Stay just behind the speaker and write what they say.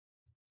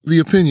The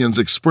opinions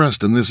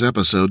expressed in this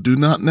episode do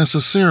not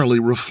necessarily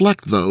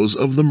reflect those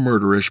of the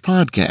Murderish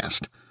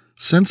podcast.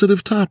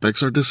 Sensitive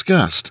topics are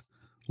discussed.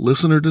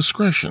 Listener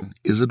discretion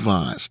is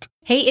advised.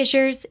 Hey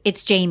Ishers,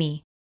 it's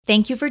Jamie.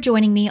 Thank you for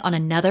joining me on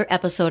another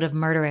episode of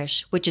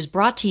Murderish, which is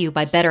brought to you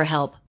by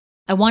BetterHelp.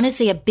 I want to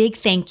say a big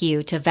thank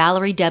you to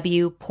Valerie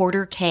W.,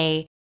 Porter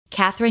K.,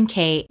 Catherine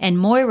K., and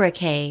Moira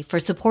K. for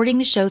supporting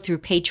the show through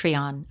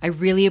Patreon. I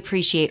really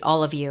appreciate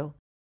all of you.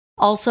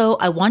 Also,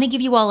 I want to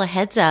give you all a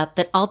heads up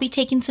that I'll be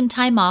taking some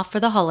time off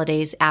for the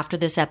holidays after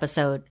this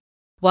episode.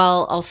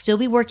 While I'll still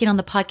be working on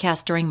the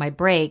podcast during my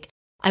break,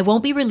 I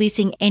won't be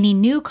releasing any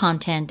new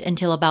content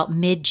until about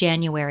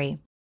mid-January.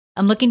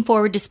 I'm looking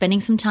forward to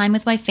spending some time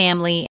with my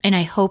family, and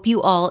I hope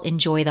you all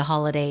enjoy the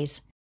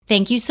holidays.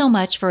 Thank you so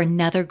much for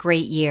another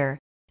great year.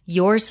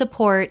 Your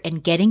support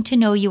and getting to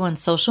know you on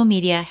social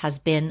media has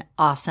been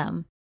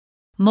awesome.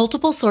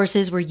 Multiple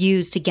sources were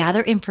used to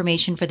gather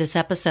information for this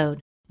episode.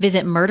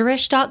 Visit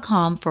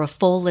murderish.com for a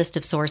full list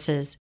of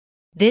sources.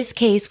 This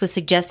case was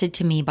suggested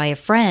to me by a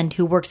friend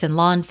who works in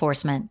law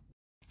enforcement.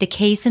 The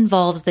case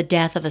involves the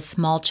death of a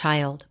small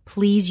child.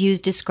 Please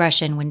use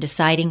discretion when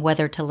deciding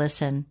whether to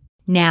listen.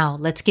 Now,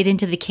 let's get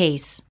into the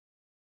case.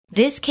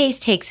 This case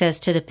takes us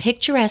to the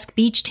picturesque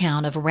beach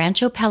town of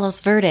Rancho Palos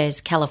Verdes,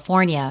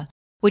 California,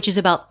 which is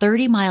about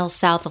 30 miles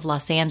south of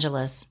Los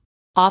Angeles.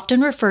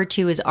 Often referred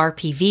to as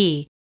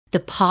RPV, the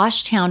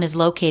posh town is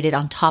located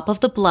on top of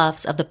the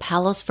bluffs of the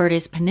Palos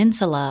Verdes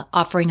Peninsula,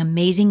 offering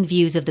amazing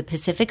views of the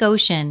Pacific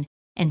Ocean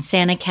and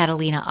Santa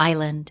Catalina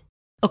Island.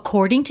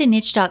 According to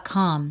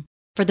Niche.com,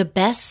 for the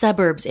best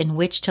suburbs in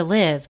which to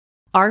live,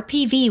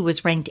 RPV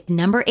was ranked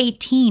number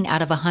 18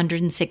 out of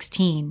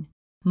 116.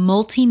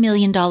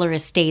 Multi-million-dollar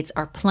estates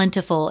are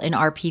plentiful in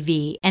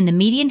RPV, and the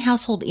median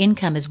household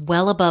income is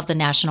well above the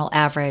national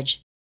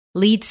average.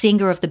 Lead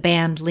singer of the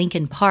band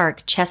Linkin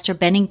Park, Chester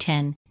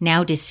Bennington,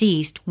 now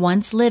deceased,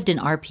 once lived in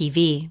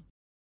RPV.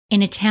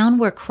 In a town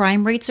where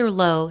crime rates are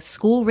low,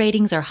 school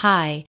ratings are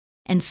high,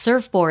 and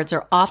surfboards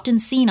are often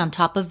seen on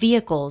top of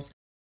vehicles,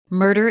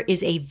 murder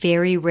is a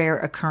very rare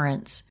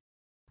occurrence.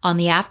 On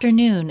the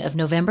afternoon of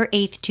November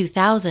 8,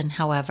 2000,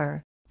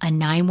 however, a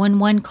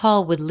 911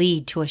 call would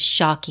lead to a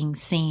shocking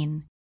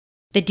scene.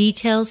 The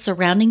details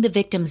surrounding the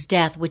victim's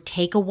death would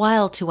take a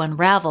while to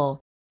unravel,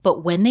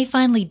 but when they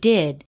finally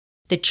did,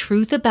 the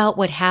truth about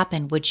what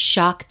happened would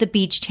shock the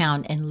beach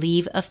town and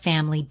leave a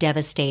family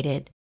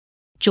devastated.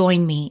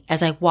 Join me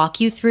as I walk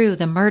you through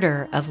the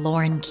murder of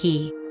Lauren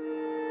Key.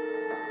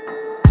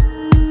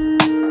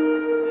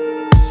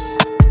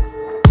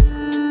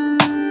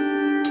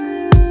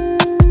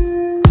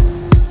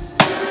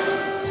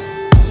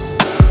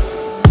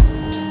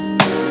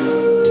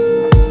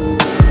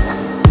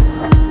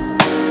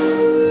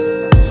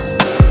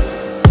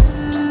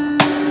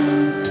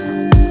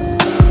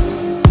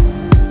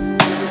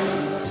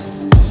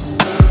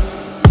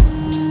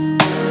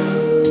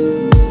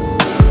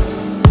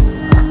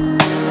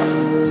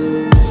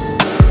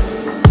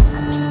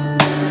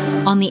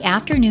 On the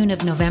afternoon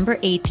of November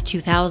 8,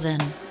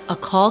 2000, a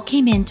call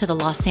came in to the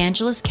Los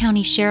Angeles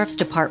County Sheriff's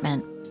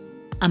Department.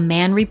 A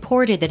man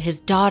reported that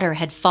his daughter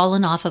had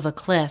fallen off of a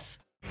cliff.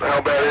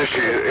 How bad is she?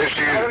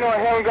 I don't know. I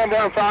haven't gone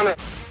down and found her.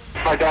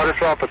 My daughter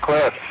fell off a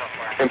cliff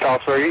in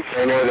Palos Verdes.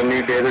 I know where the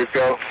new bathers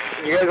go.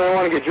 You guys don't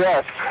want to get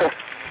dressed.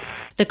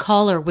 The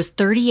caller was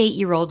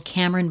 38-year-old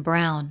Cameron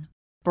Brown.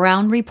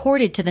 Brown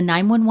reported to the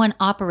 911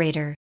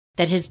 operator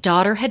that his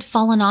daughter had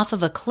fallen off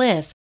of a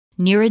cliff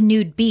near a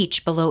nude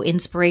beach below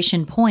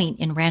Inspiration Point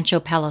in Rancho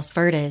Palos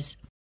Verdes.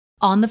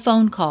 On the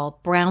phone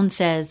call, Brown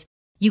says,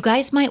 "You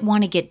guys might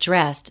want to get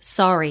dressed,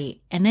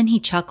 sorry," and then he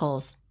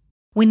chuckles.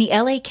 When the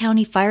LA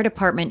County Fire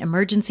Department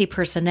emergency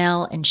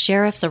personnel and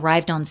sheriffs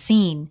arrived on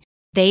scene,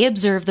 they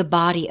observed the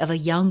body of a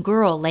young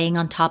girl laying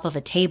on top of a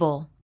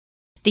table.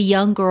 The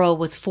young girl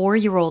was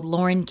 4-year-old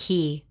Lauren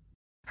Key.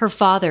 Her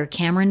father,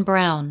 Cameron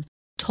Brown,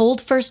 told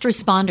first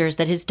responders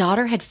that his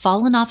daughter had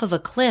fallen off of a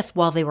cliff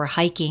while they were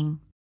hiking.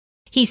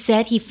 He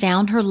said he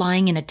found her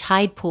lying in a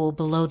tide pool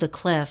below the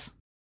cliff.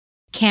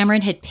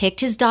 Cameron had picked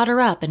his daughter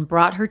up and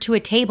brought her to a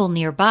table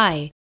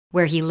nearby,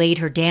 where he laid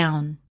her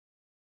down.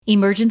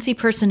 Emergency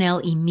personnel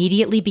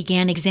immediately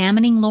began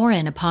examining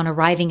Lauren upon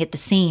arriving at the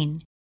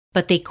scene,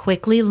 but they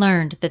quickly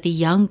learned that the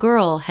young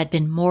girl had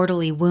been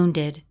mortally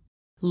wounded.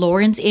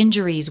 Lauren's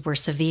injuries were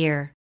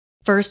severe.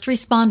 First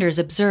responders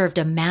observed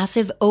a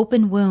massive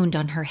open wound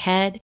on her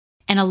head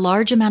and a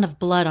large amount of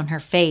blood on her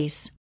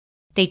face.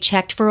 They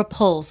checked for a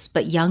pulse,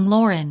 but young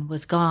Lauren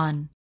was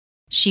gone.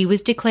 She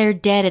was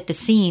declared dead at the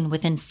scene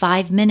within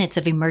 5 minutes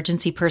of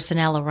emergency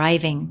personnel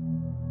arriving.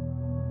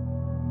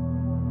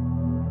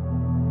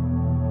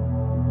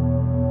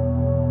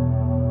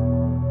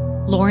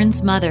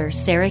 Lauren's mother,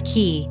 Sarah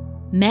Key,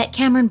 met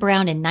Cameron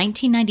Brown in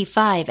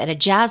 1995 at a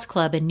jazz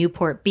club in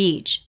Newport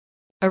Beach.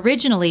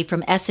 Originally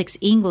from Essex,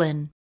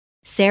 England,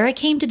 Sarah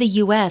came to the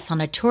U.S. on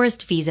a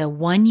tourist visa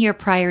 1 year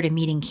prior to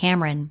meeting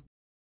Cameron.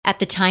 At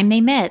the time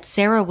they met,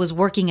 Sarah was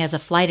working as a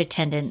flight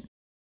attendant.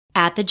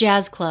 At the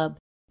jazz club,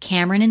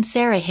 Cameron and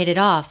Sarah hit it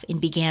off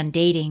and began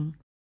dating.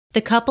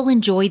 The couple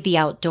enjoyed the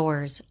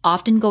outdoors,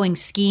 often going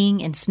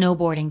skiing and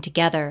snowboarding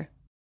together.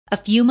 A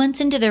few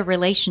months into their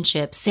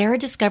relationship, Sarah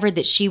discovered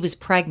that she was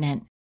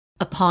pregnant.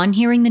 Upon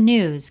hearing the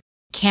news,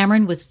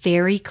 Cameron was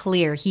very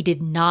clear he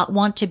did not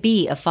want to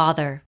be a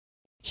father.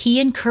 He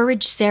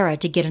encouraged Sarah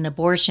to get an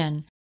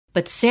abortion,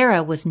 but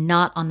Sarah was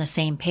not on the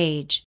same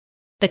page.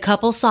 The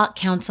couple sought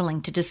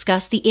counseling to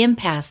discuss the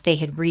impasse they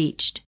had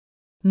reached.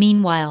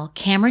 Meanwhile,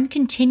 Cameron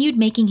continued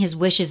making his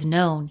wishes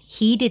known.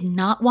 He did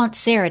not want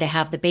Sarah to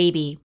have the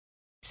baby.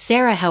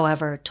 Sarah,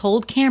 however,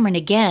 told Cameron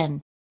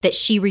again that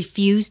she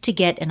refused to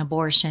get an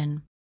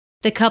abortion.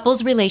 The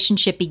couple's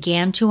relationship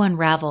began to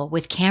unravel,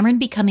 with Cameron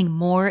becoming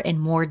more and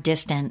more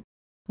distant.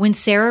 When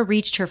Sarah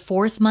reached her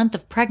 4th month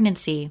of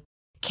pregnancy,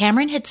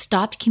 Cameron had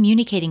stopped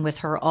communicating with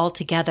her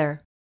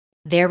altogether.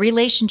 Their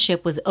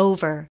relationship was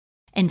over,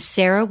 and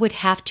Sarah would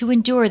have to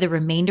endure the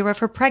remainder of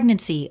her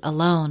pregnancy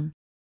alone.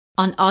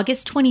 On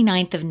August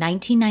 29th of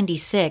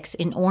 1996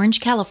 in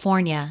Orange,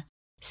 California,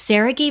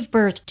 Sarah gave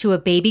birth to a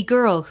baby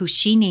girl who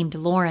she named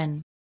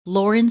Lauren.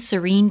 Lauren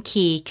Serene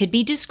Key could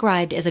be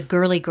described as a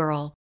girly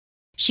girl.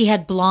 She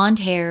had blonde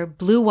hair,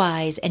 blue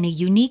eyes, and a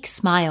unique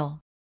smile.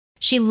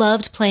 She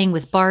loved playing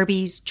with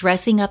Barbies,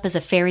 dressing up as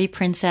a fairy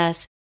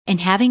princess, and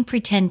having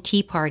pretend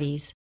tea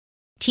parties.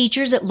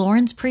 Teachers at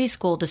Lauren's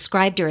preschool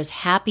described her as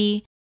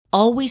happy,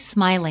 always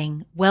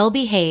smiling,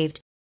 well-behaved,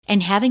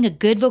 and having a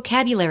good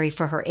vocabulary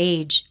for her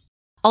age.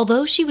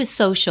 Although she was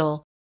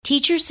social,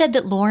 teachers said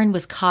that Lauren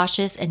was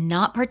cautious and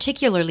not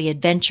particularly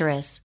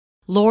adventurous.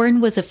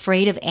 Lauren was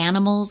afraid of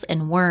animals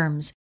and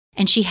worms,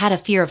 and she had a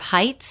fear of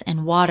heights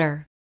and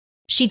water.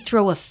 She'd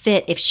throw a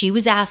fit if she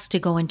was asked to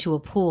go into a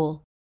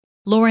pool.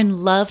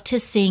 Lauren loved to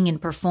sing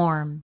and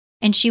perform,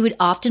 and she would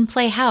often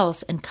play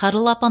house and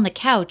cuddle up on the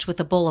couch with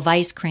a bowl of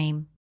ice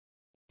cream.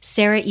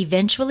 Sarah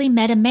eventually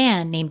met a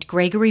man named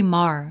Gregory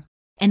Marr,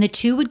 and the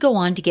two would go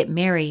on to get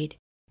married.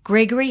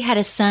 Gregory had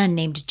a son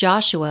named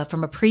Joshua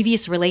from a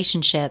previous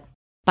relationship.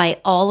 By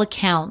all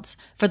accounts,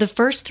 for the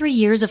first 3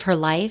 years of her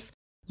life,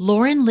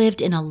 Lauren lived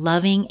in a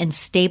loving and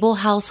stable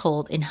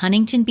household in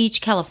Huntington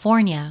Beach,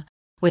 California,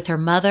 with her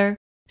mother,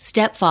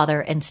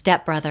 stepfather, and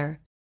stepbrother.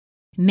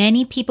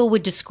 Many people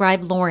would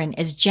describe Lauren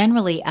as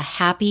generally a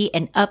happy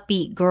and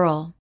upbeat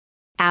girl.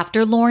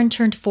 After Lauren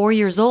turned 4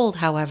 years old,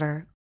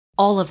 however,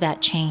 all of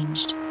that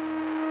changed.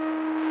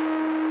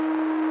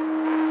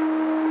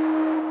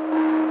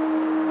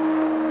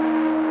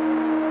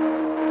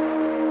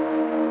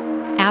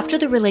 After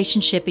the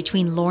relationship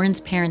between Lauren's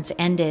parents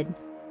ended,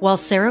 while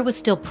Sarah was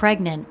still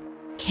pregnant,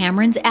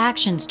 Cameron's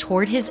actions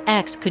toward his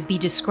ex could be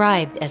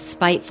described as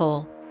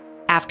spiteful.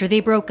 After they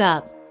broke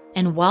up,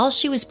 and while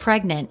she was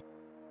pregnant,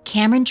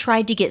 Cameron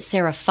tried to get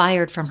Sarah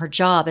fired from her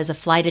job as a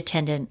flight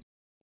attendant.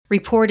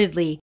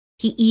 Reportedly,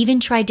 he even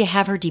tried to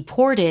have her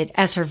deported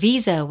as her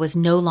visa was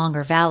no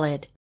longer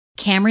valid.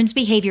 Cameron's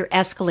behavior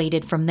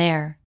escalated from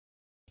there.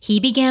 He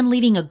began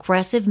leaving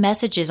aggressive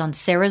messages on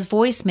Sarah's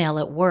voicemail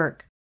at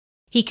work.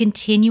 He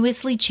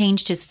continuously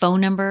changed his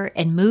phone number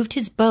and moved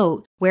his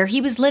boat where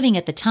he was living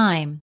at the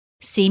time,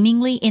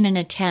 seemingly in an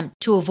attempt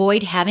to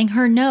avoid having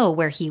her know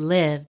where he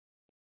lived.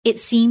 It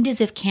seemed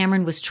as if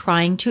Cameron was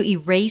trying to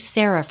erase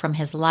Sarah from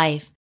his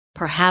life,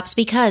 perhaps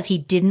because he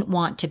didn't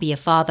want to be a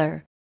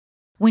father.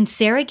 When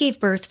Sarah gave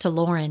birth to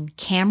Lauren,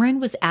 Cameron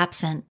was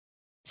absent.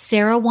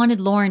 Sarah wanted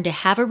Lauren to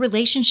have a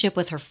relationship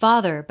with her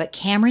father, but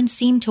Cameron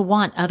seemed to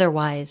want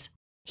otherwise.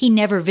 He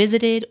never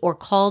visited or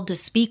called to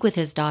speak with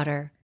his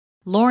daughter.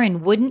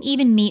 Lauren wouldn't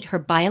even meet her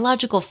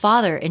biological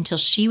father until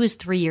she was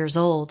 3 years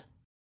old.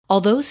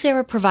 Although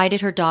Sarah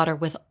provided her daughter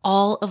with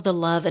all of the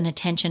love and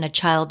attention a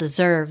child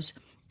deserves,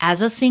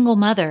 as a single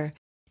mother,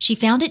 she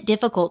found it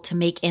difficult to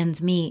make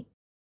ends meet.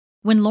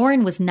 When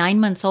Lauren was 9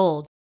 months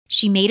old,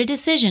 she made a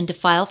decision to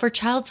file for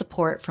child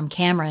support from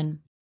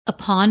Cameron.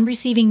 Upon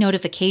receiving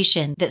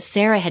notification that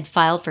Sarah had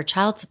filed for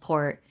child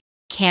support,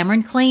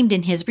 Cameron claimed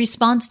in his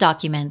response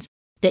documents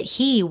that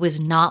he was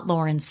not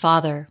Lauren's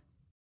father.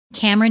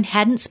 Cameron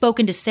hadn't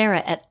spoken to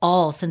Sarah at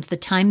all since the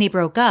time they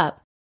broke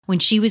up, when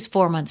she was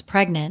 4 months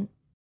pregnant.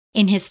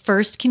 In his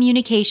first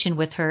communication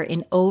with her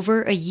in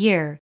over a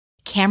year,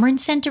 Cameron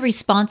sent a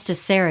response to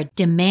Sarah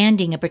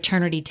demanding a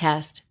paternity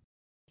test.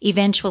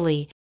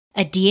 Eventually,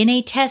 a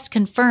DNA test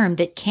confirmed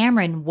that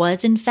Cameron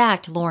was in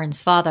fact Lauren's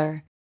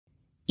father.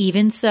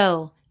 Even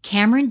so,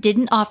 Cameron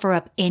didn't offer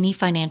up any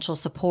financial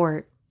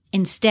support.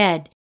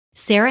 Instead,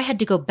 Sarah had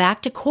to go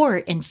back to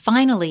court, and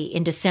finally,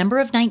 in December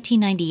of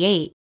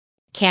 1998,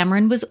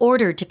 Cameron was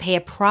ordered to pay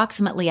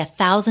approximately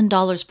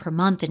 $1,000 per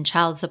month in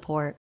child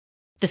support.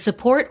 The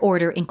support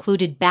order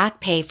included back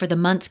pay for the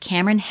months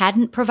Cameron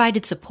hadn't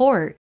provided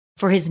support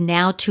for his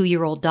now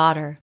 2-year-old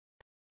daughter.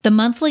 The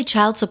monthly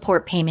child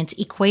support payments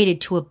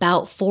equated to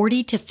about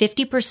 40 to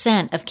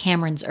 50% of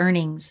Cameron's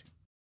earnings.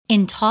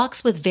 In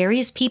talks with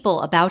various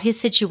people about his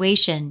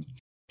situation,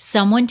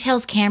 someone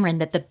tells Cameron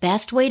that the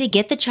best way to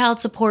get the child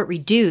support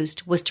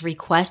reduced was to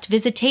request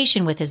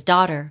visitation with his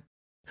daughter,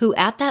 who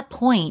at that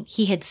point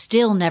he had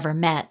still never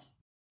met.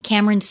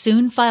 Cameron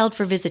soon filed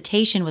for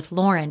visitation with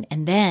Lauren,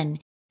 and then,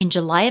 in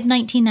July of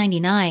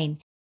 1999,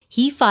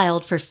 he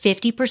filed for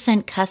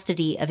 50%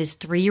 custody of his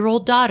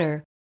 3-year-old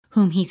daughter,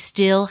 whom he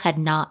still had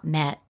not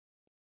met.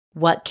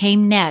 What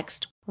came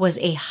next was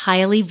a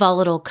highly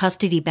volatile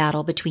custody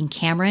battle between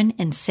Cameron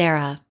and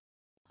Sarah.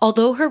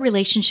 Although her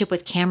relationship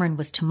with Cameron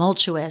was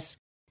tumultuous,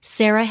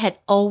 Sarah had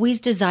always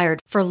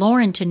desired for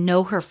Lauren to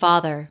know her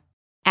father.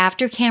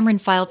 After Cameron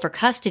filed for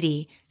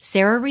custody,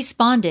 Sarah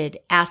responded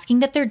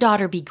asking that their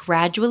daughter be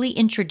gradually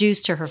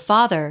introduced to her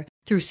father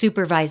through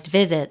supervised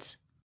visits.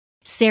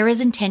 Sarah's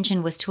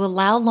intention was to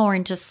allow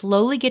Lauren to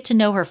slowly get to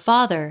know her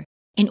father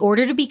in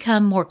order to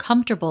become more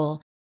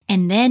comfortable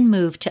and then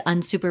move to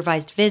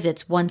unsupervised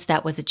visits once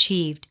that was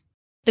achieved.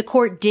 The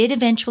court did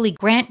eventually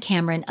grant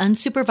Cameron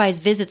unsupervised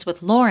visits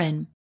with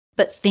Lauren,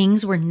 but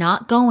things were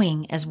not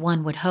going as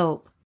one would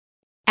hope.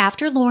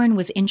 After Lauren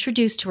was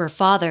introduced to her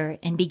father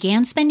and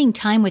began spending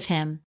time with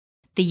him,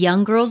 the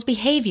young girl's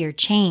behavior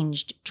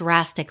changed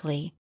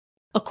drastically.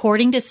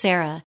 According to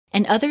Sarah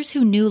and others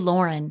who knew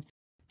Lauren,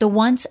 the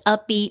once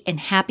upbeat and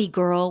happy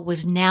girl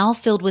was now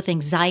filled with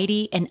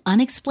anxiety and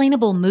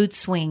unexplainable mood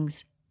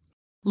swings.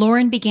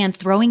 Lauren began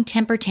throwing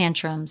temper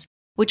tantrums,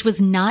 which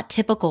was not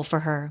typical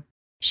for her.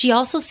 She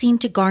also seemed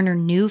to garner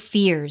new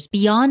fears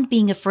beyond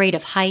being afraid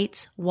of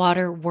heights,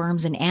 water,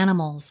 worms, and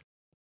animals.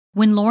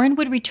 When Lauren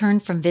would return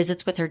from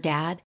visits with her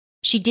dad,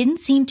 she didn't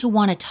seem to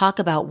want to talk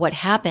about what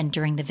happened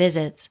during the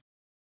visits.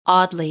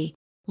 Oddly,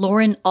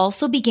 Lauren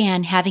also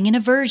began having an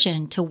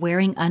aversion to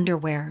wearing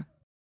underwear.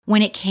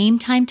 When it came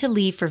time to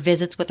leave for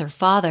visits with her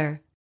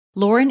father,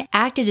 Lauren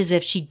acted as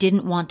if she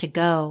didn't want to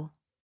go.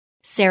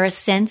 Sarah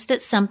sensed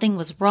that something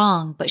was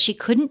wrong, but she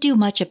couldn't do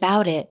much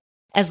about it,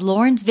 as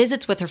Lauren's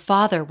visits with her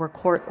father were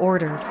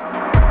court-ordered.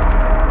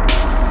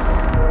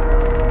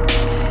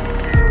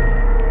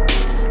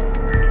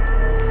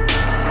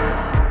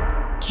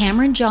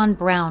 Cameron John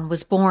Brown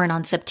was born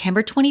on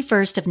September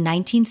 21st of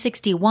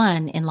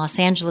 1961 in Los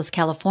Angeles,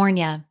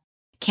 California.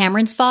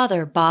 Cameron's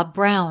father, Bob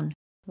Brown,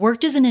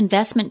 worked as an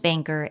investment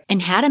banker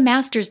and had a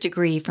master's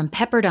degree from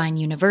Pepperdine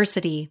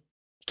University.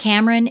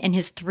 Cameron and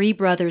his 3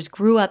 brothers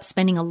grew up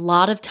spending a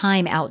lot of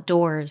time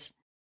outdoors.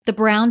 The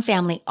Brown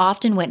family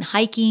often went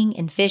hiking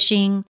and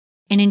fishing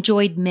and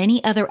enjoyed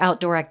many other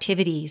outdoor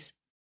activities.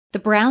 The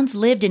Browns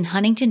lived in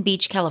Huntington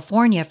Beach,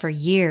 California for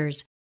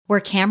years, where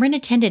Cameron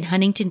attended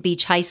Huntington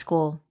Beach High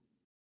School.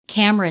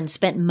 Cameron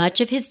spent much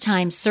of his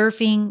time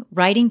surfing,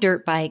 riding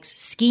dirt bikes,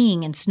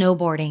 skiing, and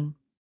snowboarding.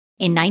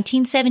 In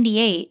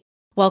 1978,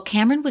 while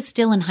Cameron was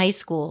still in high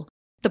school,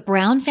 the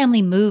Brown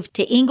family moved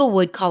to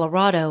Inglewood,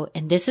 Colorado,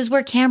 and this is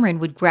where Cameron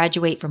would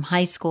graduate from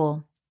high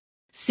school.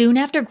 Soon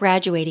after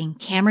graduating,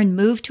 Cameron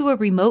moved to a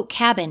remote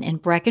cabin in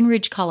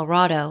Breckenridge,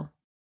 Colorado.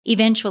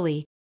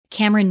 Eventually,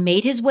 Cameron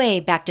made his way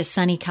back to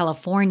sunny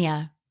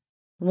California.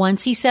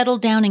 Once he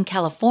settled down in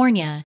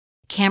California,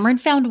 Cameron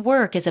found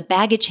work as a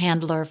baggage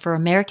handler for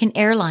American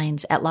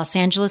Airlines at Los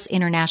Angeles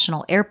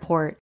International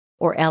Airport,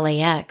 or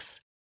LAX.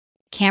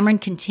 Cameron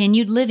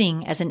continued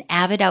living as an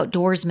avid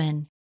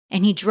outdoorsman,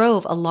 and he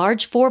drove a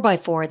large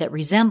 4x4 that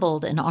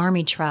resembled an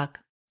army truck.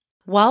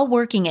 While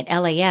working at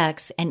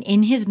LAX and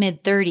in his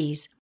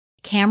mid-30s,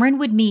 Cameron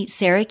would meet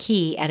Sarah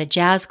Key at a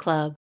jazz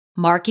club,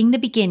 marking the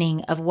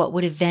beginning of what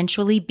would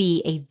eventually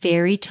be a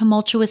very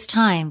tumultuous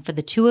time for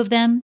the two of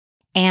them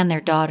and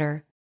their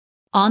daughter.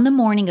 On the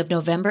morning of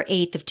November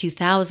 8th of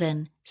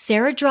 2000,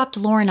 Sarah dropped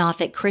Lauren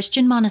off at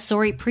Christian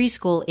Montessori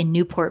Preschool in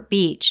Newport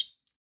Beach.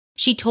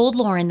 She told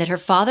Lauren that her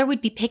father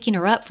would be picking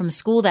her up from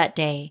school that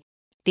day.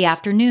 The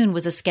afternoon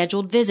was a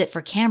scheduled visit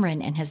for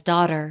Cameron and his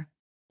daughter.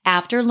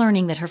 After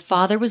learning that her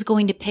father was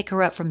going to pick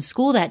her up from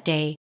school that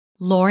day,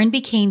 Lauren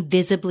became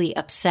visibly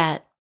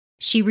upset.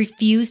 She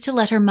refused to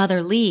let her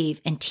mother leave,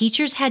 and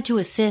teachers had to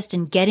assist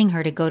in getting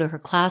her to go to her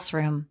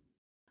classroom.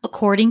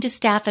 According to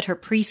staff at her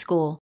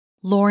preschool,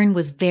 Lauren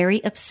was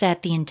very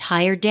upset the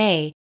entire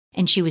day,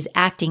 and she was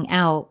acting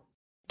out.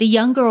 The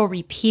young girl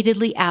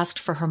repeatedly asked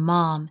for her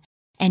mom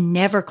and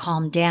never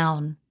calmed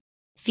down.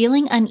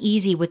 Feeling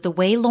uneasy with the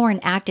way Lauren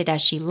acted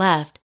as she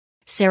left,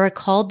 Sarah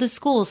called the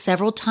school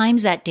several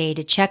times that day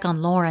to check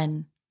on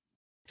Lauren.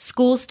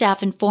 School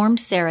staff informed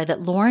Sarah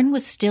that Lauren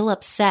was still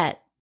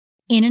upset.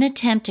 In an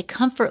attempt to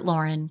comfort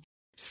Lauren,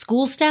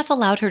 school staff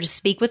allowed her to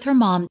speak with her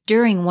mom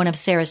during one of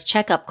Sarah's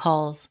checkup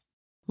calls.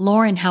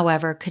 Lauren,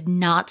 however, could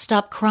not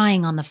stop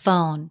crying on the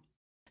phone.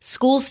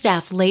 School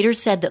staff later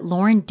said that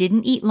Lauren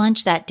didn't eat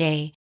lunch that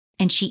day,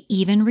 and she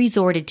even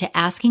resorted to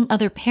asking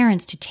other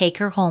parents to take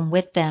her home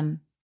with them.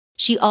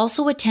 She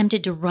also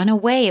attempted to run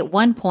away at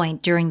one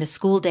point during the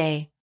school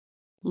day.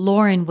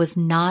 Lauren was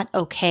not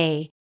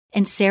okay,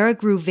 and Sarah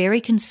grew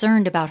very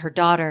concerned about her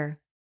daughter.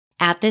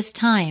 At this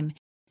time,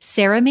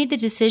 Sarah made the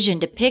decision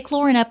to pick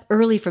Lauren up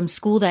early from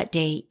school that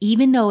day,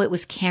 even though it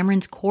was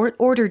Cameron's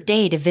court-ordered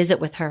day to visit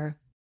with her.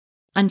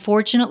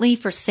 Unfortunately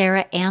for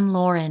Sarah and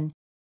Lauren,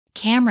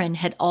 Cameron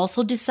had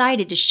also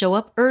decided to show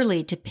up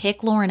early to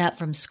pick Lauren up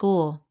from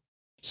school.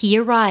 He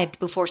arrived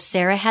before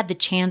Sarah had the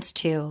chance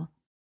to.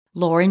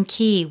 Lauren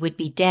Key would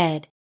be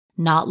dead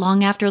not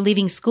long after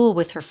leaving school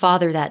with her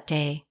father that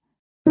day.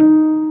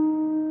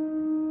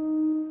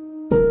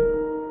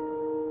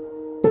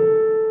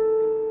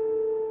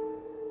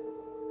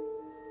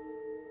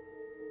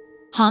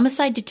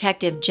 Homicide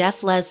Detective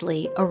Jeff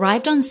Leslie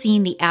arrived on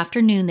scene the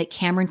afternoon that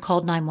Cameron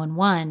called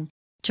 911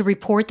 to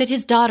report that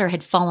his daughter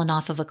had fallen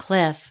off of a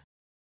cliff.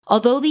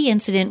 Although the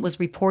incident was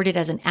reported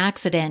as an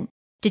accident,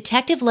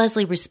 Detective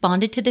Leslie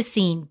responded to the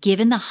scene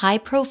given the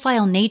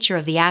high-profile nature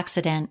of the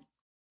accident.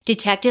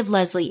 Detective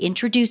Leslie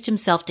introduced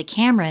himself to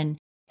Cameron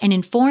and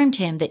informed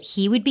him that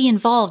he would be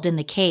involved in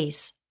the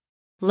case.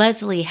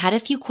 Leslie had a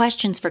few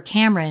questions for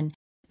Cameron,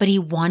 but he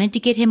wanted to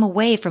get him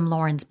away from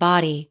Lauren's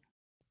body.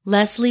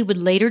 Leslie would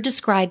later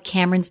describe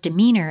Cameron's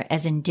demeanor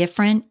as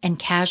indifferent and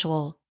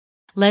casual.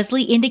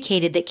 Leslie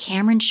indicated that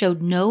Cameron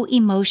showed no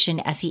emotion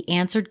as he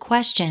answered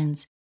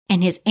questions,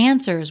 and his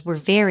answers were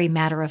very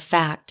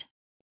matter-of-fact.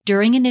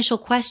 During initial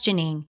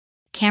questioning,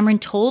 Cameron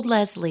told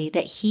Leslie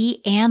that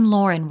he and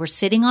Lauren were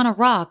sitting on a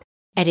rock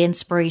at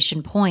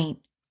Inspiration Point.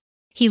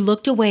 He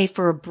looked away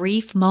for a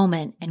brief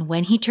moment, and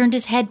when he turned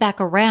his head back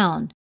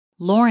around,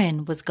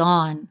 Lauren was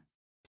gone.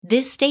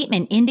 This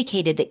statement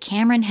indicated that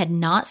Cameron had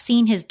not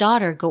seen his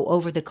daughter go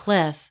over the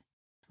cliff.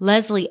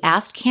 Leslie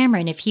asked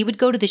Cameron if he would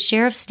go to the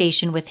sheriff's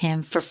station with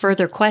him for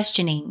further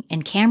questioning,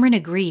 and Cameron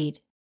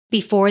agreed.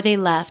 Before they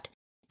left,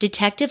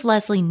 Detective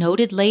Leslie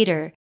noted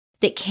later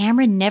that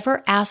Cameron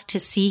never asked to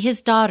see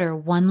his daughter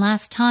one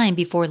last time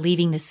before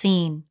leaving the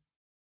scene.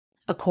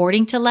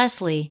 According to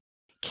Leslie,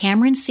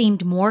 Cameron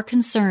seemed more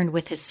concerned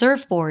with his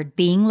surfboard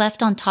being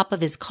left on top of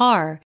his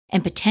car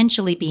and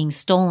potentially being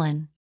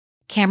stolen.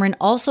 Cameron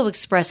also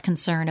expressed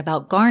concern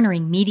about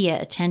garnering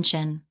media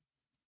attention.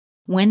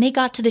 When they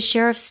got to the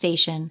sheriff's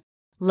station,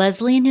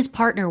 Leslie and his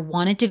partner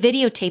wanted to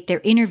videotape their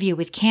interview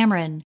with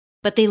Cameron,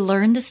 but they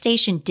learned the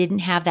station didn't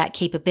have that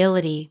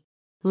capability.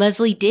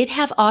 Leslie did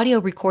have audio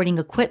recording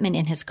equipment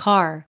in his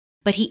car,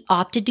 but he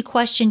opted to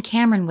question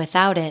Cameron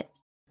without it.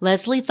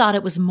 Leslie thought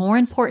it was more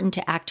important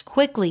to act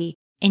quickly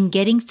in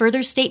getting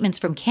further statements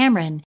from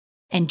Cameron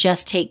and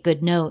just take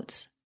good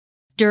notes.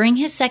 During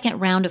his second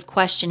round of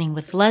questioning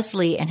with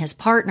Leslie and his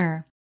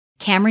partner,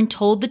 Cameron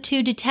told the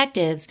two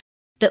detectives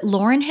that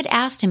Lauren had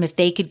asked him if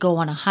they could go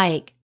on a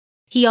hike.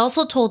 He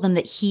also told them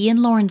that he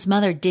and Lauren's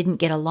mother didn't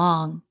get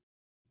along.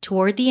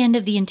 Toward the end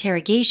of the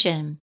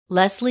interrogation,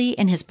 Leslie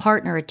and his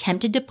partner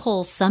attempted to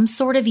pull some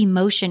sort of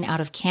emotion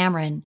out of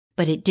Cameron,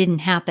 but it didn't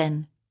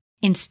happen.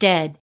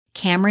 Instead,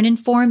 Cameron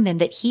informed them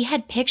that he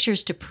had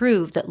pictures to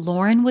prove that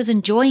Lauren was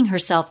enjoying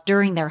herself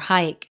during their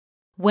hike.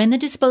 When the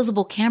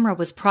disposable camera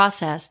was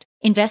processed,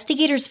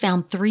 investigators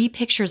found 3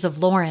 pictures of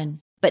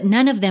Lauren, but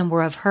none of them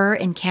were of her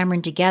and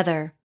Cameron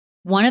together.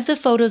 One of the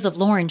photos of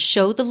Lauren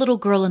showed the little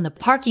girl in the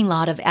parking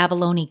lot of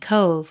Abalone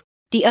Cove.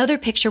 The other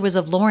picture was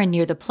of Lauren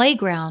near the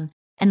playground,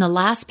 and the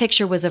last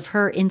picture was of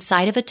her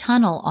inside of a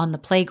tunnel on the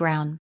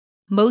playground.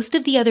 Most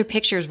of the other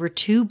pictures were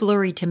too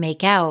blurry to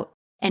make out,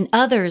 and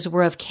others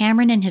were of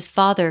Cameron and his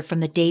father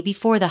from the day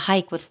before the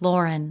hike with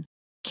Lauren.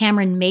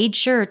 Cameron made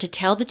sure to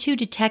tell the two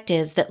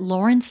detectives that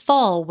Lauren's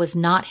fall was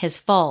not his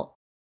fault,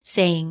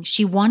 saying,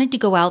 "She wanted to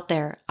go out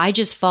there, I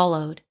just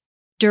followed."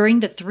 During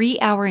the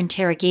 3-hour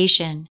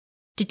interrogation,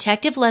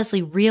 Detective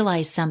Leslie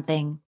realized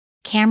something.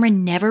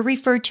 Cameron never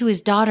referred to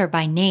his daughter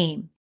by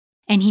name,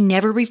 and he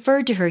never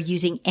referred to her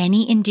using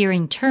any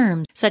endearing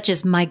terms such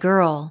as "my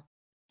girl."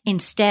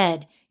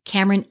 Instead,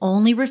 Cameron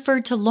only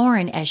referred to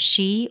Lauren as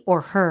she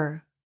or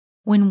her.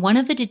 When one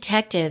of the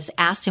detectives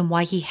asked him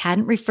why he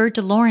hadn't referred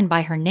to Lauren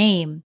by her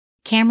name,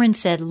 Cameron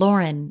said,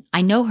 "Lauren,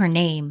 I know her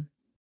name."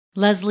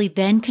 Leslie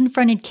then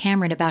confronted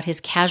Cameron about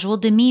his casual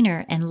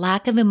demeanor and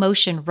lack of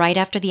emotion right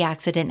after the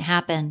accident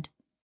happened.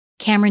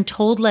 Cameron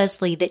told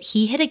Leslie that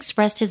he had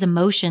expressed his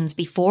emotions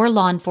before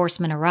law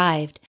enforcement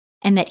arrived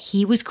and that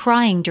he was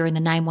crying during the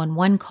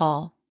 911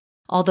 call,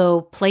 although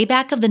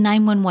playback of the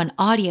 911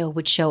 audio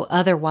would show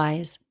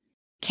otherwise.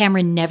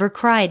 Cameron never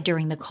cried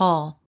during the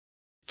call.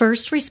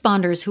 First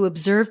responders who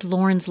observed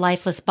Lauren's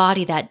lifeless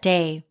body that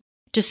day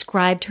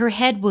described her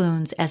head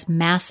wounds as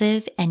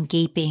massive and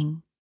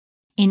gaping.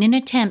 In an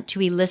attempt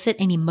to elicit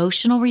an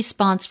emotional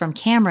response from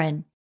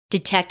Cameron,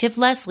 Detective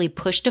Leslie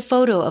pushed a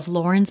photo of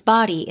Lauren's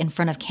body in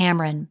front of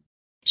Cameron.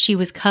 She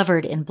was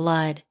covered in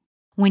blood.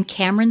 When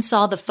Cameron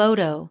saw the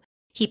photo,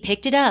 he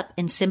picked it up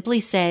and simply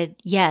said,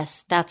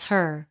 "Yes, that's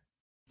her."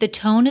 The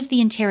tone of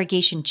the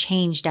interrogation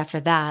changed after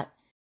that.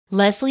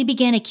 Leslie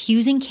began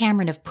accusing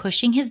Cameron of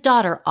pushing his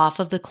daughter off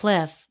of the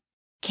cliff.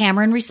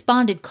 Cameron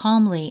responded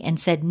calmly and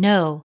said,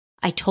 "No,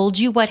 I told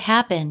you what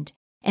happened,"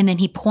 and then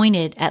he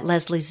pointed at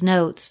Leslie's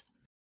notes.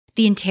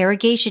 The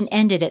interrogation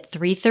ended at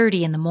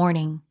 3:30 in the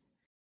morning.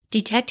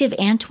 Detective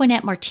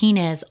Antoinette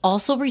Martinez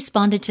also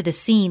responded to the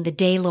scene the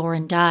day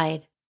Lauren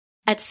died.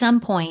 At some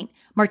point,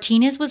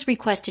 Martinez was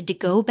requested to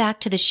go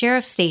back to the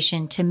sheriff's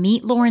station to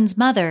meet Lauren's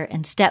mother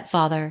and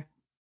stepfather.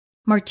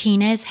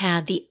 Martinez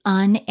had the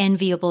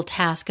unenviable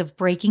task of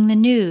breaking the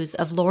news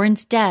of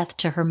Lauren's death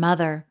to her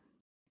mother.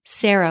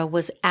 Sarah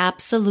was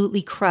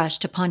absolutely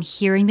crushed upon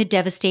hearing the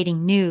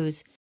devastating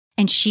news,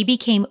 and she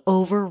became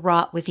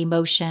overwrought with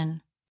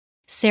emotion.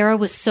 Sarah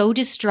was so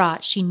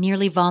distraught she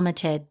nearly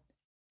vomited.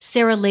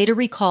 Sarah later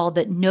recalled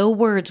that no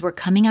words were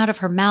coming out of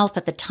her mouth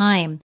at the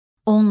time,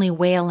 only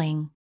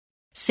wailing.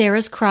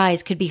 Sarah's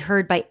cries could be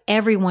heard by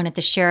everyone at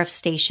the sheriff's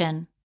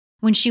station.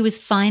 When she was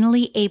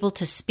finally able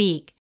to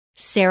speak,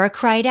 Sarah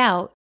cried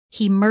out,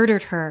 "He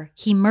murdered her.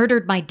 He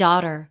murdered my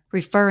daughter,"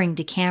 referring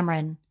to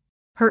Cameron.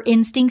 Her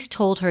instincts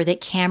told her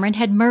that Cameron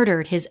had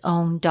murdered his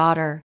own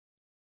daughter.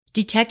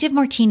 Detective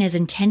Martinez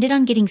intended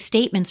on getting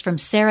statements from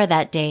Sarah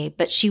that day,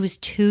 but she was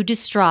too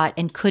distraught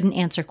and couldn't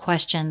answer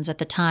questions at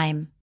the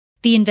time.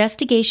 The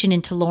investigation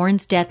into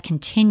Lauren's death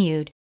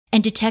continued,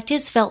 and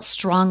detectives felt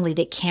strongly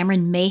that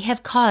Cameron may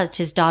have caused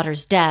his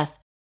daughter's death.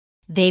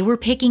 They were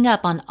picking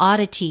up on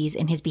oddities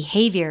in his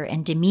behavior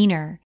and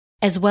demeanor,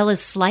 as well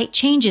as slight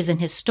changes in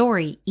his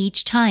story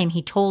each time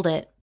he told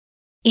it.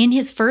 In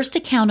his first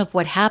account of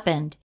what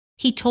happened,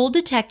 he told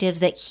detectives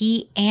that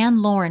he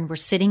and Lauren were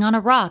sitting on a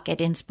rock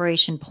at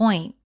Inspiration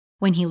Point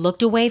when he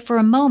looked away for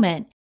a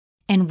moment,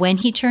 and when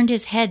he turned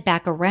his head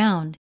back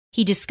around,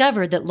 he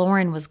discovered that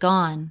Lauren was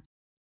gone.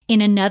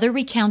 In another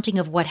recounting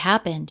of what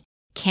happened,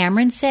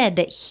 Cameron said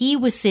that he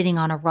was sitting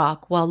on a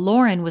rock while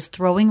Lauren was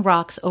throwing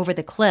rocks over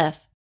the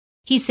cliff.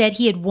 He said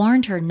he had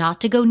warned her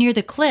not to go near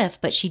the cliff,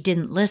 but she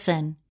didn't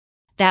listen.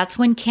 That's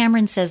when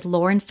Cameron says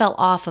Lauren fell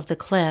off of the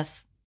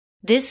cliff.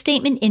 This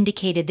statement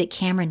indicated that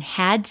Cameron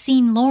had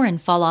seen Lauren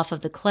fall off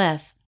of the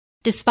cliff.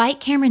 Despite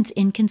Cameron's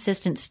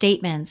inconsistent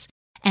statements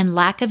and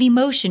lack of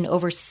emotion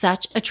over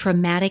such a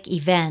traumatic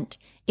event,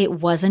 it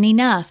wasn't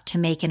enough to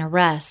make an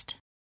arrest.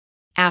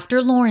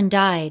 After Lauren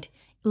died,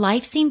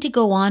 life seemed to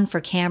go on for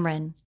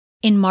Cameron.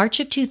 In March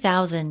of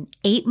 2000,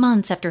 8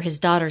 months after his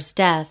daughter's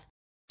death,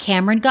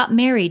 Cameron got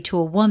married to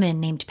a woman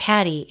named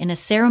Patty in a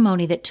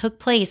ceremony that took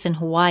place in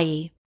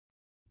Hawaii.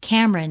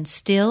 Cameron,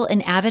 still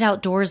an avid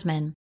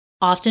outdoorsman,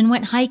 often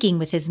went hiking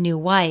with his new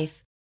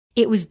wife.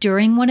 It was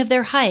during one of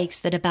their hikes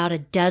that about a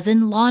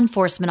dozen law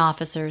enforcement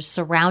officers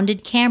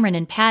surrounded Cameron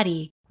and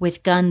Patty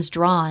with guns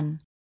drawn.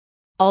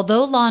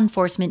 Although law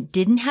enforcement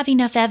didn't have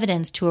enough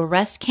evidence to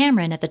arrest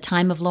Cameron at the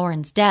time of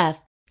Lauren's death,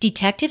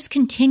 detectives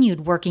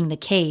continued working the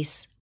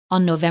case.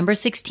 On November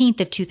 16th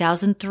of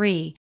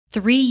 2003,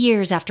 3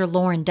 years after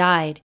Lauren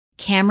died,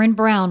 Cameron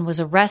Brown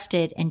was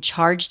arrested and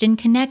charged in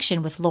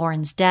connection with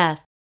Lauren's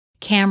death.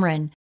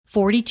 Cameron,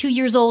 42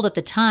 years old at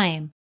the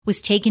time,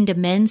 was taken to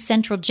Men's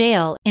Central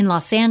Jail in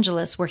Los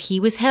Angeles, where he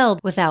was held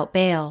without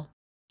bail.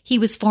 He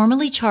was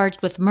formally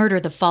charged with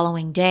murder the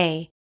following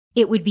day.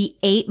 It would be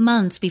 8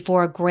 months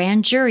before a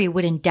grand jury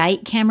would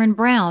indict Cameron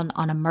Brown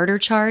on a murder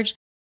charge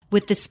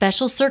with the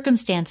special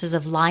circumstances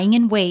of lying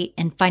in wait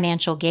and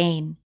financial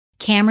gain.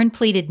 Cameron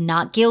pleaded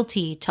not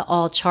guilty to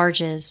all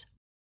charges.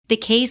 The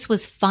case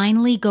was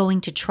finally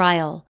going to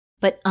trial,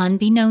 but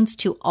unbeknownst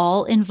to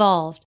all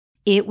involved,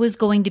 it was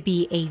going to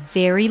be a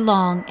very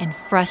long and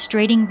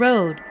frustrating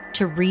road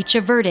to reach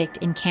a verdict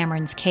in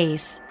Cameron's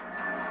case.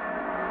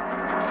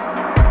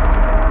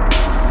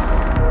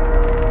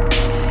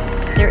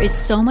 There is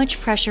so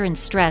much pressure and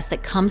stress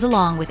that comes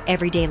along with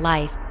everyday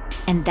life,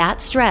 and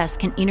that stress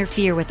can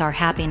interfere with our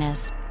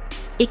happiness.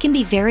 It can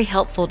be very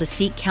helpful to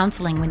seek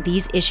counseling when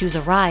these issues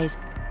arise,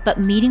 but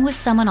meeting with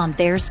someone on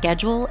their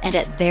schedule and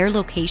at their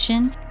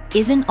location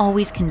isn't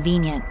always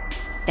convenient.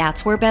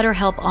 That's where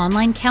BetterHelp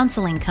Online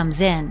Counseling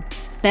comes in.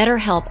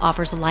 BetterHelp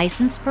offers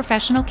licensed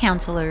professional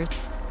counselors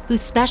who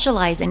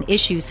specialize in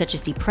issues such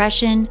as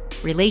depression,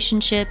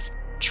 relationships,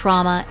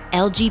 trauma,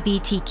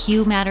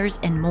 LGBTQ matters,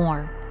 and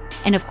more.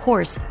 And of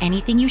course,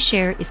 anything you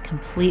share is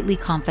completely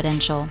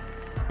confidential.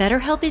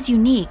 BetterHelp is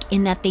unique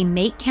in that they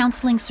make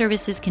counseling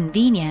services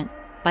convenient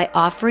by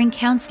offering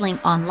counseling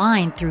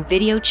online through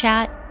video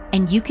chat,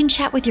 and you can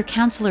chat with your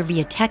counselor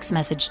via text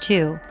message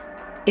too.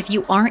 If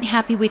you aren't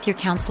happy with your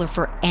counselor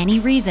for any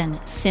reason,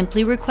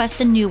 simply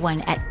request a new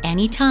one at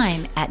any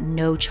time at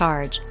no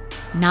charge.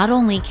 Not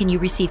only can you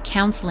receive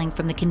counseling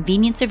from the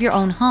convenience of your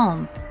own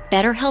home,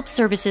 BetterHelp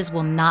services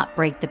will not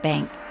break the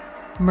bank.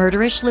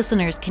 Murderish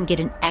listeners can get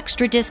an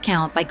extra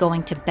discount by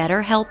going to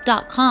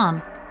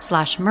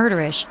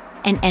betterhelp.com/murderish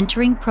and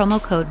entering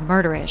promo code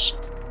murderish.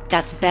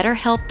 That's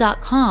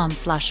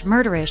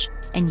betterhelp.com/murderish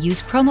and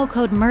use promo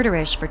code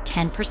murderish for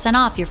 10%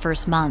 off your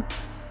first month.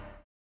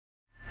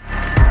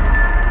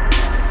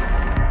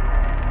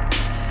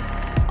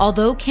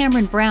 Although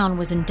Cameron Brown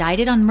was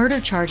indicted on murder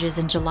charges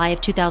in July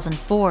of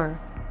 2004,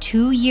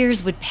 2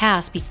 years would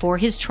pass before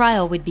his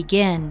trial would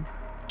begin.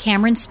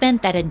 Cameron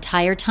spent that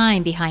entire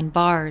time behind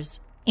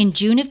bars. In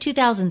June of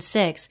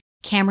 2006,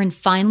 Cameron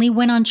finally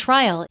went on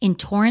trial in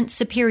Torrance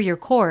Superior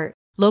Court,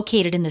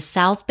 located in the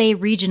South Bay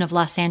region of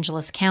Los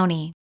Angeles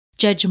County.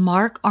 Judge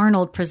Mark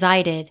Arnold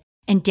presided,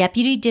 and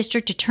Deputy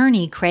District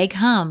Attorney Craig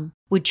Hum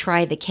would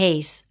try the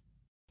case.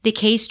 The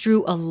case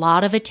drew a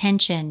lot of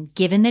attention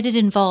given that it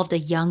involved a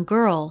young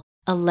girl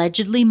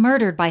allegedly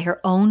murdered by her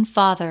own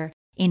father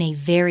in a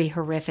very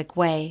horrific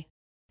way.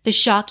 The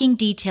shocking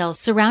details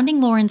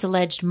surrounding Lauren's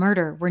alleged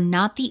murder were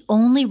not the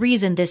only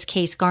reason this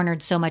case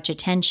garnered so much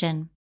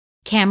attention.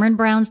 Cameron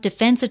Brown's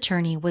defense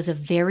attorney was a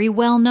very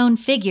well-known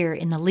figure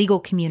in the legal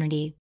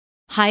community.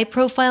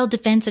 High-profile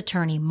defense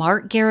attorney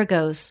Mark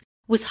Garagos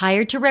was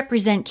hired to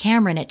represent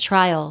Cameron at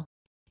trial.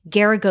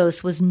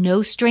 Garagos was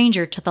no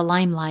stranger to the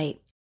limelight.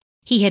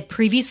 He had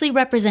previously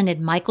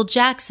represented Michael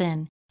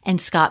Jackson and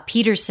Scott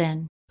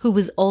Peterson, who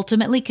was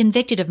ultimately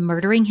convicted of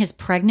murdering his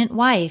pregnant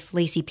wife,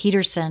 Laci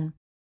Peterson.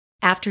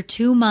 After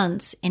 2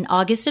 months, in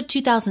August of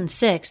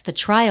 2006, the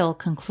trial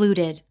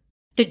concluded.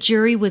 The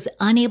jury was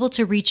unable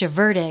to reach a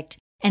verdict,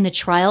 and the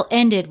trial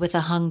ended with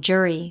a hung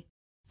jury.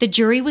 The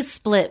jury was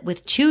split,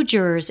 with 2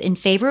 jurors in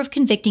favor of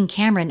convicting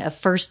Cameron of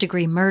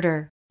first-degree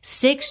murder,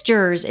 6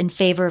 jurors in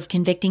favor of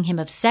convicting him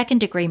of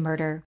second-degree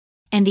murder,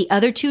 and the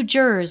other 2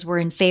 jurors were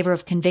in favor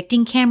of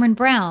convicting Cameron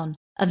Brown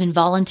of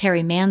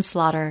involuntary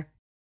manslaughter.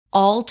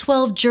 All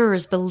 12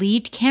 jurors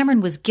believed Cameron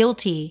was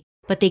guilty,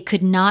 but they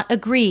could not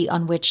agree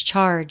on which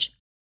charge.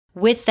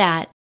 With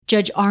that,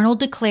 Judge Arnold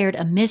declared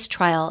a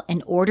mistrial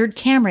and ordered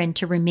Cameron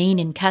to remain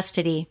in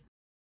custody.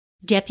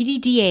 Deputy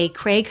DA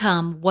Craig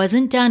Humm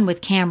wasn't done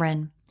with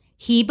Cameron.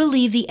 He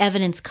believed the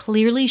evidence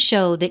clearly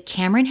showed that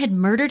Cameron had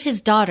murdered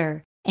his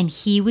daughter, and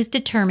he was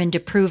determined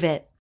to prove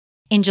it.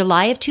 In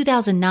July of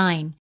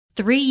 2009,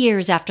 3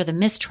 years after the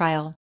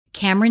mistrial,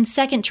 Cameron's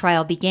second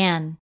trial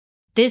began.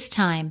 This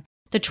time,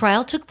 the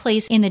trial took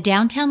place in the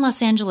downtown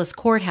Los Angeles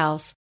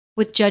courthouse,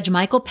 with Judge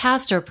Michael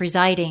Pastor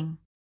presiding.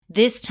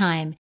 This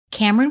time,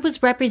 Cameron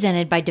was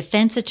represented by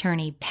defense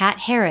attorney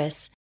Pat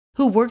Harris,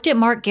 who worked at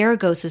Mark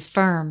Garagos's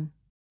firm.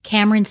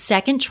 Cameron's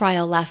second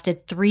trial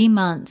lasted 3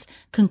 months,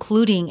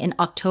 concluding in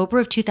October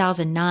of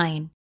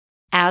 2009.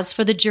 As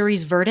for the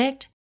jury's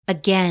verdict,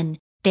 again,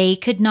 they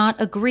could not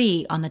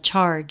agree on the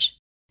charge.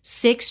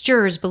 6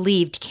 jurors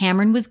believed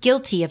Cameron was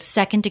guilty of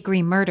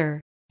second-degree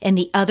murder, and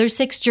the other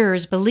 6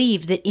 jurors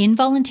believed that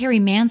involuntary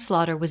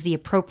manslaughter was the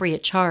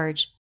appropriate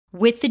charge.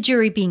 With the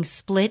jury being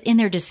split in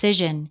their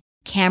decision,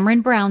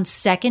 Cameron Brown's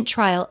second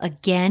trial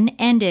again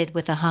ended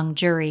with a hung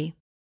jury.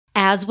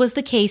 As was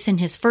the case in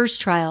his first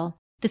trial,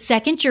 the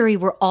second jury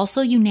were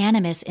also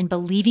unanimous in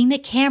believing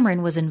that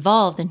Cameron was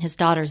involved in his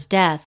daughter's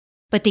death,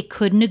 but they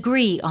couldn't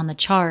agree on the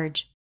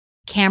charge.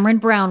 Cameron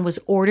Brown was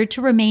ordered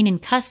to remain in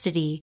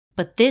custody,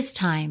 but this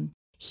time,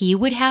 he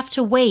would have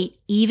to wait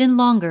even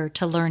longer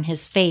to learn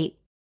his fate.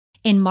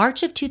 In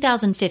March of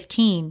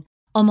 2015,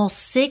 almost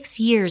 6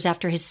 years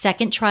after his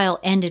second trial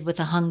ended with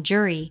a hung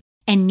jury,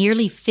 and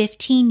nearly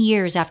 15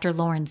 years after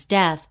Lauren's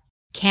death,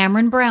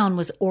 Cameron Brown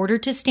was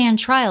ordered to stand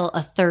trial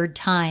a third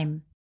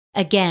time.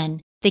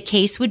 Again, the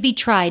case would be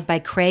tried by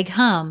Craig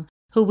Humm,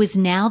 who was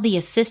now the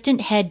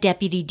assistant head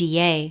deputy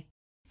DA.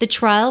 The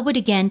trial would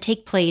again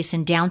take place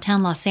in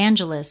downtown Los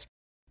Angeles,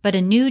 but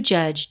a new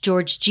judge,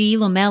 George G.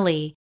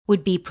 Lomelli,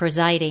 would be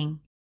presiding.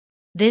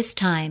 This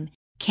time,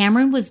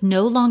 Cameron was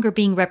no longer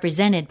being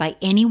represented by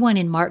anyone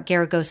in Mark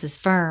Garagos's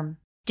firm.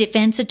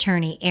 Defense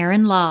attorney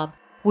Aaron Lobb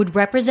would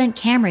represent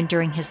Cameron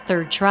during his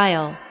third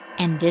trial,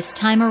 and this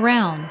time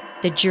around,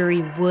 the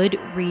jury would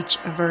reach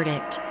a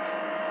verdict.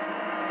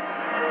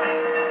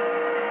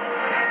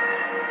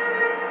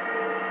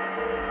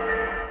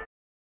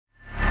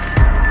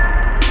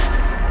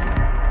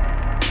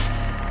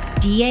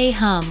 DA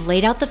Humm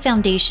laid out the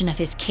foundation of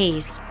his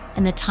case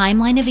and the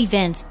timeline of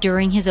events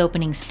during his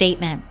opening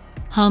statement.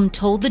 Humm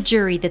told the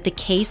jury that the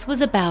case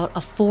was about a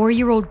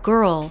 4-year-old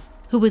girl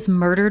who was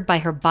murdered by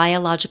her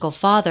biological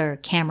father,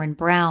 Cameron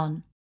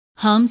Brown.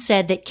 Humm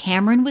said that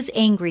Cameron was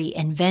angry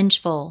and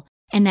vengeful,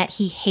 and that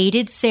he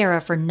hated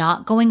Sarah for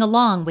not going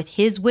along with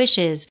his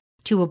wishes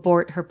to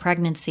abort her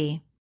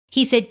pregnancy.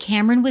 He said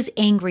Cameron was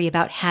angry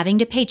about having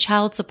to pay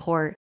child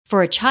support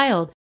for a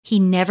child he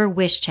never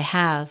wished to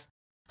have.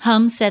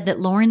 Humm said that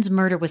Lauren's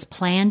murder was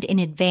planned in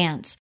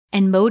advance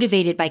and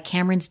motivated by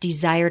Cameron's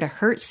desire to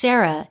hurt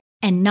Sarah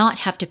and not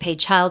have to pay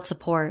child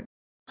support.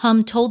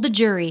 Humm told the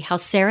jury how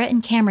Sarah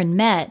and Cameron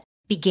met,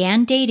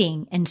 began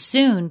dating, and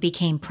soon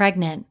became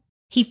pregnant.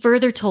 He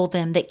further told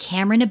them that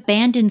Cameron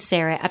abandoned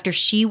Sarah after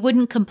she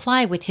wouldn't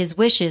comply with his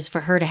wishes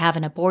for her to have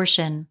an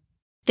abortion.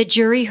 The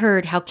jury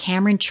heard how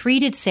Cameron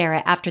treated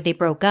Sarah after they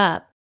broke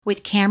up,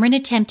 with Cameron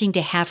attempting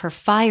to have her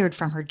fired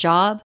from her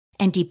job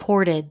and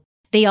deported.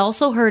 They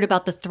also heard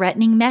about the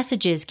threatening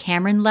messages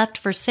Cameron left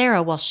for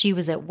Sarah while she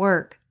was at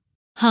work.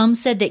 Humm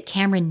said that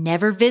Cameron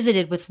never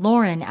visited with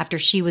Lauren after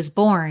she was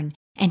born,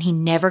 and he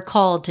never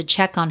called to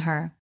check on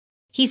her.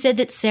 He said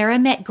that Sarah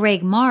met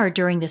Greg Marr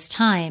during this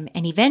time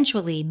and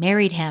eventually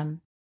married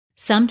him.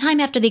 Sometime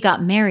after they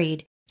got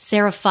married,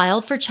 Sarah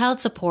filed for child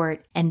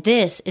support, and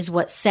this is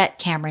what set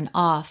Cameron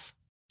off.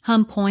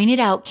 Humm pointed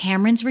out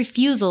Cameron's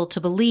refusal to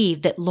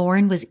believe that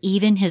Lauren was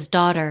even his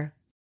daughter.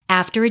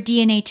 After a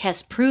DNA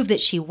test proved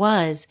that she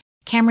was,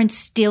 Cameron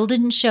still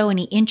didn't show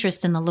any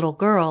interest in the little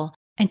girl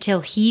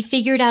until he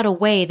figured out a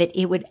way that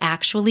it would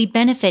actually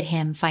benefit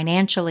him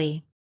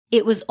financially.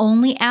 It was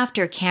only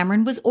after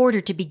Cameron was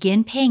ordered to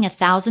begin paying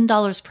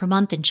 $1,000 per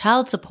month in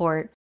child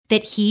support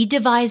that he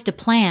devised a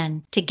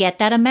plan to get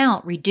that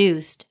amount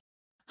reduced.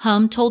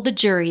 Humm told the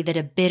jury that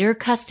a bitter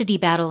custody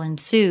battle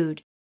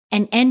ensued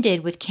and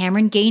ended with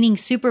Cameron gaining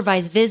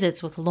supervised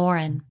visits with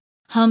Lauren.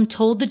 Humm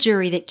told the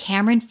jury that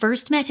Cameron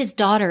first met his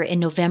daughter in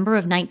November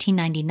of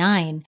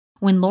 1999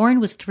 when Lauren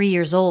was 3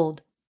 years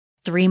old.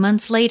 3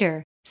 months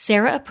later,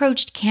 Sarah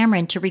approached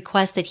Cameron to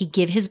request that he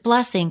give his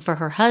blessing for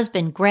her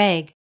husband,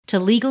 Greg, to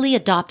legally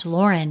adopt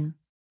Lauren.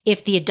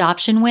 If the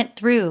adoption went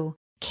through,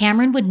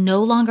 Cameron would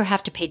no longer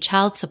have to pay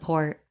child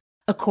support.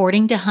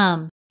 According to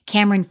Hum,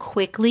 Cameron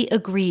quickly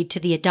agreed to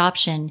the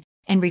adoption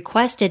and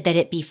requested that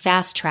it be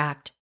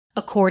fast-tracked.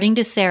 According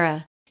to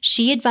Sarah,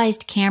 she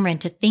advised Cameron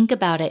to think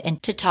about it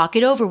and to talk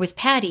it over with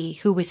Patty,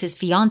 who was his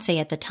fiancée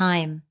at the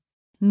time.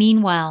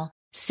 Meanwhile,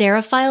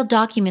 Sarah filed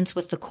documents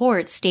with the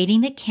court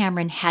stating that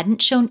Cameron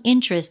hadn't shown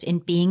interest in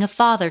being a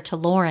father to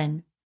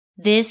Lauren.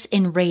 This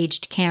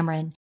enraged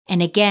Cameron,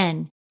 and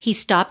again, he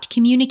stopped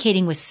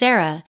communicating with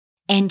Sarah,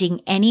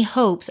 ending any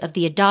hopes of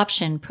the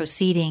adoption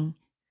proceeding.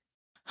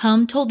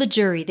 Hum told the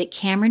jury that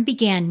Cameron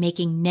began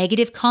making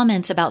negative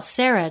comments about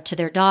Sarah to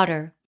their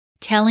daughter,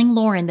 telling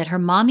Lauren that her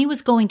mommy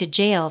was going to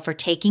jail for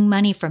taking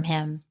money from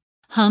him.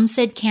 Hum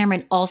said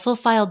Cameron also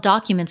filed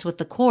documents with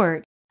the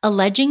court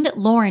alleging that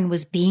Lauren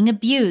was being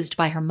abused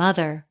by her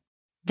mother.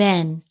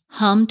 Then,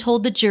 Hum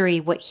told the jury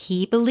what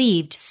he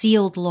believed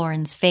sealed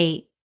Lauren's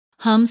fate.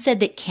 Hum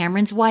said that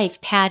Cameron's wife,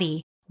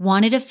 Patty,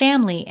 wanted a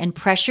family and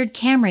pressured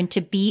Cameron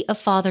to be a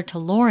father to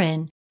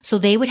Lauren so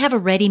they would have a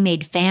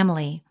ready-made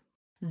family.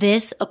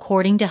 This,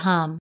 according to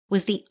Hum,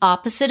 was the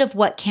opposite of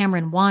what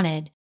Cameron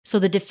wanted, so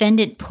the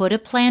defendant put a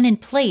plan in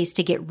place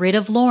to get rid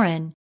of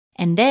Lauren,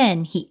 and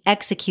then he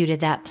executed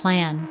that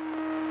plan.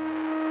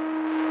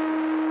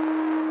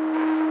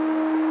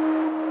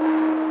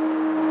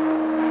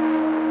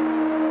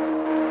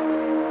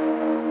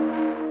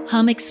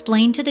 Hum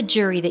explained to the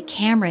jury that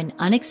Cameron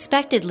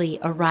unexpectedly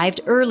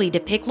arrived early to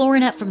pick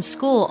Lauren up from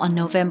school on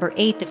November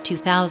 8th of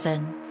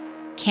 2000.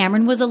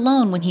 Cameron was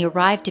alone when he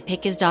arrived to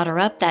pick his daughter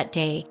up that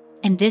day,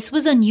 and this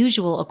was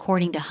unusual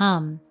according to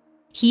Hum.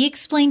 He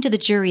explained to the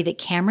jury that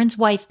Cameron's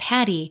wife,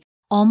 Patty,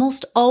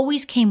 almost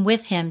always came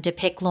with him to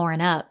pick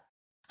Lauren up.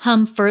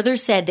 Hum further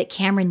said that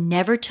Cameron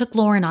never took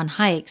Lauren on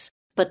hikes,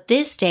 but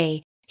this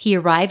day he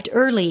arrived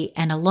early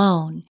and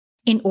alone,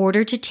 in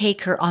order to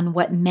take her on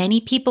what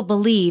many people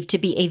believe to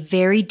be a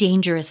very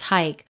dangerous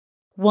hike,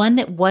 one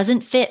that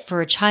wasn't fit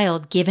for a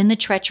child given the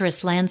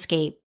treacherous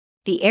landscape.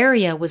 The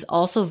area was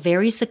also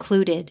very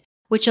secluded,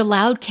 which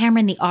allowed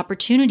Cameron the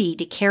opportunity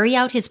to carry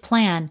out his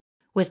plan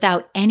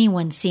without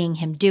anyone seeing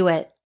him do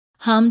it.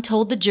 Hum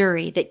told the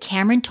jury that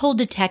Cameron told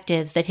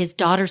detectives that his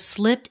daughter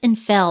slipped and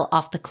fell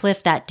off the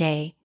cliff that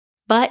day,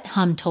 but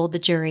Hum told the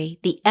jury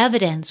the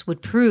evidence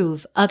would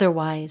prove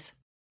otherwise.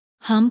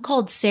 Hum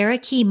called Sarah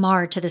Key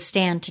Marr to the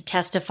stand to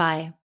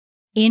testify.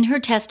 In her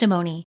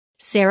testimony,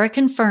 Sarah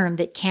confirmed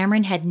that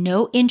Cameron had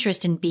no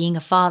interest in being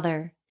a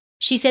father.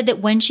 She said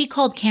that when she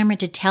called Cameron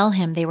to tell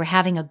him they were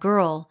having a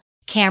girl,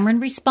 Cameron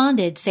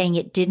responded saying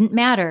it didn't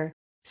matter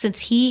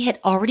since he had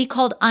already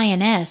called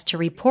INS to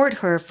report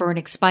her for an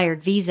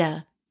expired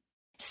visa.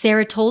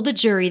 Sarah told the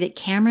jury that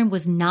Cameron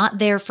was not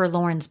there for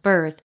Lauren's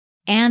birth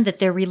and that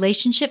their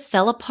relationship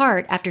fell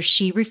apart after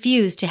she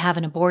refused to have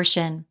an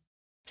abortion.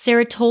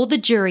 Sarah told the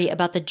jury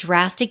about the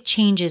drastic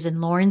changes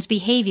in Lauren's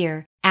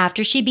behavior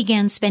after she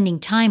began spending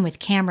time with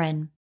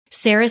Cameron.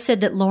 Sarah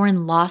said that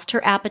Lauren lost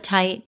her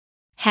appetite,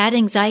 had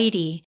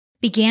anxiety,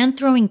 began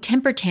throwing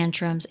temper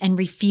tantrums, and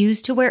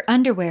refused to wear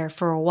underwear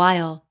for a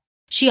while.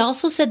 She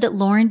also said that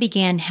Lauren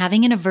began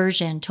having an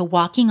aversion to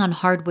walking on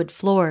hardwood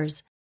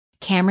floors.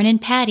 Cameron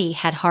and Patty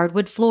had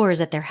hardwood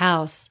floors at their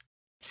house.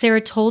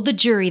 Sarah told the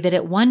jury that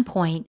at one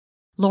point,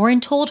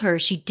 Lauren told her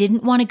she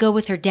didn't want to go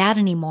with her dad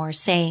anymore,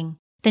 saying,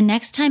 "The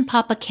next time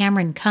Papa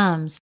Cameron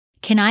comes,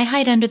 can I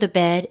hide under the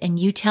bed and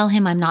you tell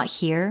him I'm not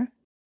here?"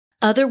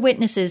 Other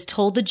witnesses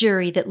told the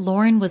jury that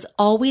Lauren was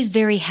always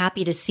very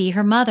happy to see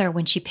her mother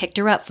when she picked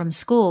her up from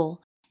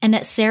school, and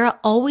that Sarah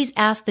always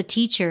asked the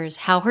teachers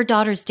how her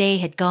daughter's day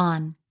had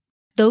gone.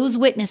 Those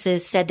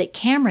witnesses said that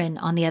Cameron,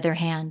 on the other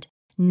hand,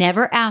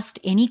 never asked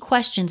any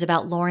questions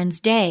about Lauren's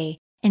day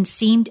and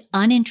seemed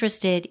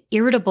uninterested,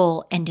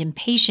 irritable, and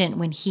impatient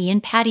when he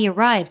and Patty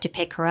arrived to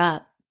pick her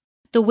up.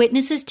 The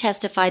witnesses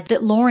testified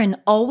that Lauren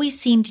always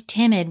seemed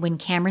timid when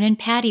Cameron and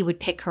Patty would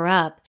pick her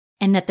up,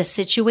 and that the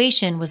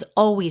situation was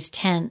always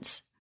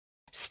tense.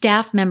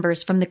 Staff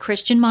members from the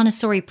Christian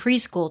Montessori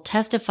preschool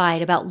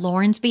testified about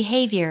Lauren's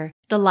behavior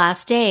the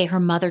last day her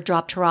mother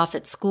dropped her off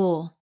at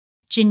school.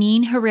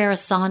 Janine Herrera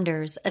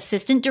Saunders,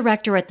 assistant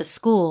director at the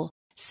school,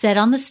 said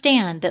on the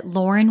stand that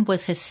Lauren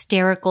was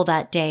hysterical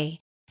that day,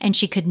 and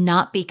she could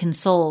not be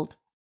consoled.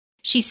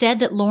 She said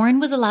that Lauren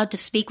was allowed to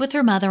speak with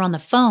her mother on the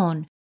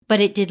phone, but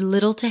it did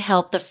little to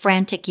help the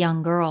frantic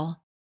young girl.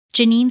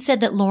 Janine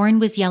said that Lauren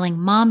was yelling,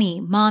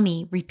 "Mommy,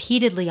 Mommy,"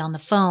 repeatedly on the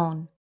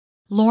phone.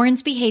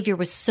 Lauren's behavior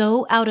was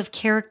so out of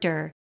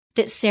character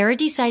that Sarah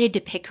decided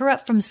to pick her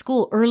up from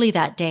school early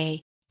that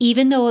day,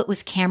 even though it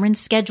was Cameron's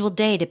scheduled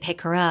day to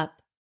pick her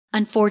up.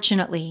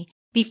 Unfortunately,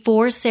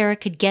 before Sarah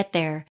could get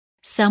there,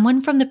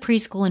 someone from the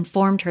preschool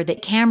informed her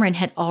that Cameron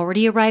had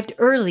already arrived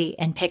early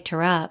and picked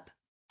her up.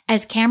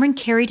 As Cameron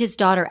carried his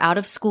daughter out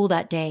of school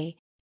that day,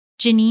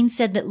 Janine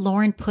said that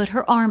Lauren put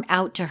her arm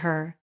out to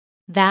her.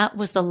 That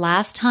was the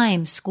last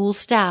time school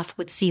staff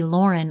would see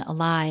Lauren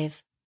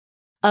alive.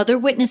 Other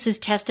witnesses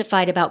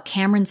testified about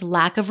Cameron's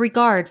lack of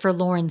regard for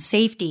Lauren's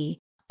safety,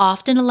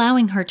 often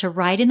allowing her to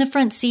ride in the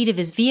front seat of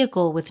his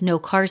vehicle with no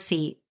car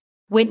seat.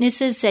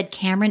 Witnesses said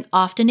Cameron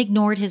often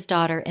ignored his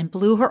daughter and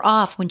blew her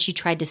off when she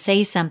tried to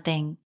say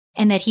something.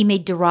 and that he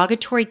made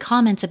derogatory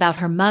comments about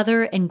her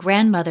mother and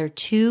grandmother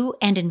to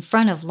and in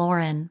front of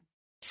Lauren.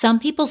 Some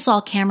people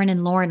saw Cameron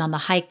and Lauren on the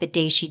hike the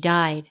day she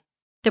died.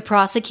 The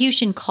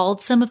prosecution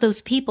called some of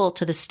those people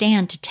to the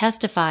stand to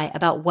testify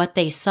about what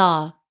they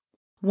saw.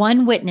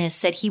 One witness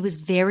said he was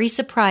very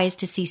surprised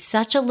to see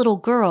such a little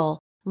girl,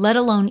 let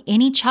alone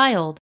any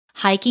child,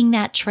 hiking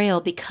that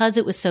trail because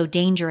it was so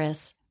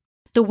dangerous.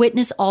 The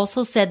witness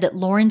also said that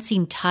Lauren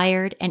seemed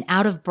tired and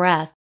out of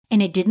breath,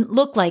 and it didn't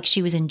look like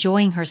she was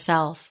enjoying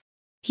herself.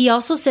 He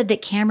also said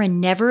that Cameron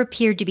never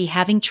appeared to be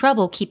having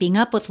trouble keeping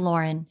up with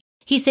Lauren.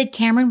 He said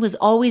Cameron was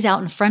always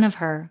out in front of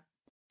her.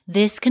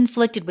 This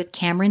conflicted with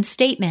Cameron's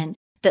statement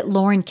that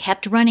Lauren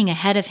kept running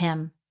ahead of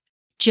him.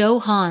 Joe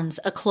Hans,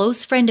 a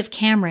close friend of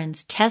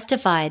Cameron's,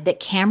 testified that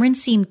Cameron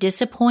seemed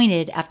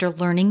disappointed after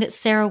learning that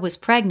Sarah was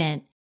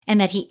pregnant and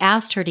that he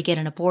asked her to get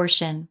an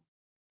abortion.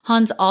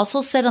 Hans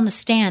also said on the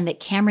stand that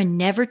Cameron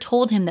never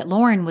told him that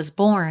Lauren was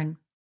born.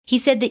 He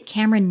said that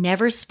Cameron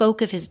never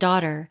spoke of his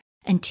daughter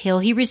until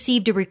he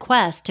received a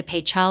request to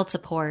pay child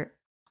support.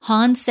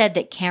 Hans said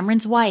that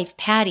Cameron's wife,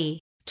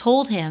 Patty,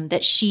 told him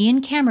that she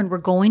and Cameron were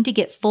going to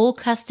get full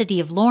custody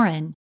of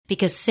Lauren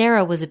because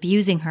Sarah was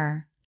abusing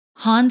her.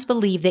 Hans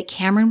believed that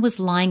Cameron was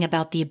lying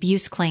about the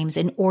abuse claims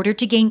in order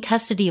to gain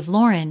custody of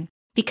Lauren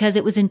because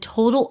it was in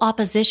total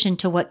opposition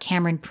to what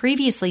Cameron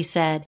previously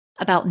said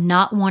about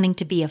not wanting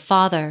to be a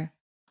father.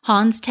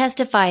 Hans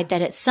testified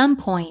that at some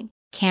point,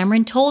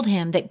 Cameron told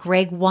him that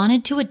Greg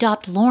wanted to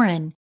adopt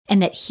Lauren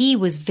and that he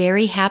was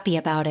very happy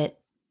about it.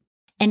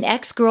 An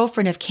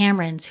ex-girlfriend of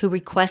Cameron's who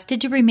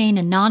requested to remain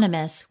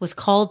anonymous was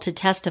called to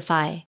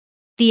testify.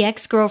 The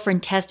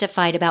ex-girlfriend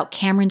testified about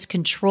Cameron's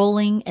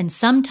controlling and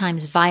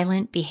sometimes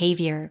violent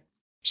behavior.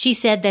 She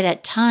said that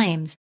at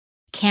times,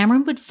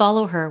 Cameron would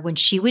follow her when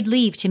she would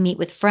leave to meet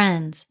with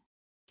friends.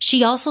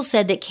 She also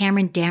said that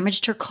Cameron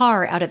damaged her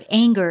car out of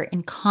anger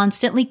and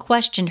constantly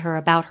questioned her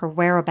about her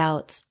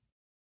whereabouts.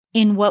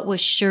 In what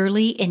was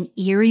surely an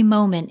eerie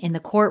moment in the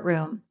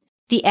courtroom,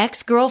 the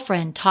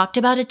ex-girlfriend talked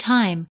about a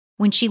time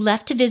when she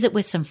left to visit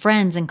with some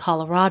friends in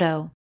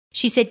Colorado.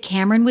 She said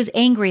Cameron was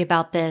angry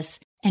about this,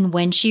 and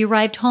when she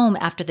arrived home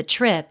after the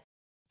trip,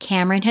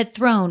 Cameron had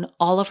thrown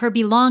all of her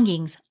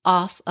belongings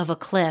off of a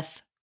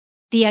cliff.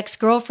 The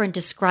ex-girlfriend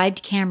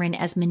described Cameron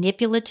as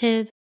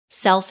manipulative,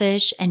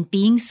 selfish, and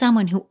being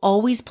someone who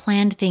always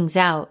planned things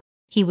out.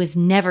 He was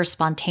never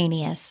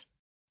spontaneous.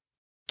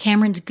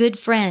 Cameron's good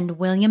friend,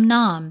 William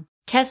Nam,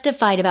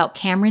 testified about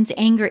Cameron's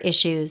anger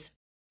issues.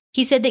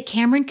 He said that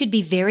Cameron could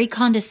be very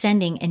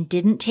condescending and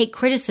didn't take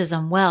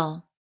criticism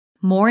well.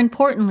 More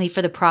importantly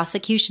for the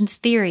prosecution's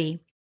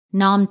theory,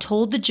 Nam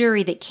told the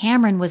jury that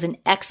Cameron was an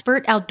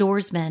expert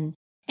outdoorsman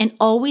and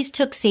always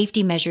took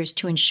safety measures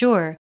to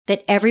ensure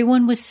that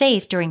everyone was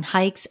safe during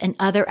hikes and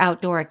other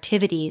outdoor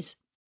activities.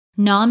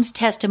 Nam's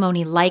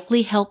testimony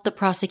likely helped the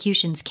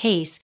prosecution's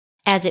case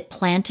as it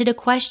planted a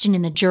question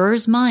in the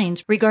jurors'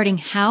 minds regarding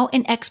how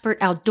an expert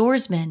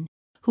outdoorsman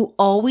who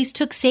always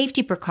took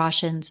safety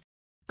precautions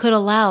could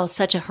allow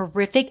such a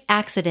horrific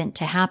accident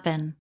to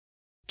happen.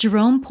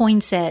 Jerome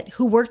Poinsett,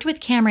 who worked with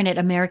Cameron at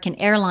American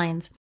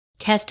Airlines,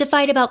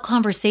 testified about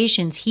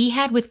conversations he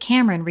had with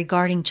Cameron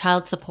regarding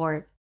child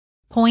support.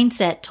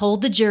 Poinsett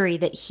told the jury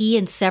that he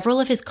and several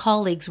of his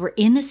colleagues were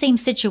in the same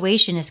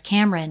situation as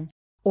Cameron,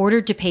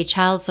 ordered to pay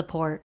child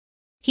support.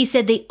 He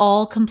said they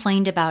all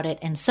complained about it,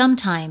 and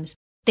sometimes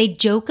they'd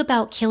joke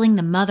about killing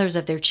the mothers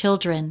of their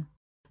children.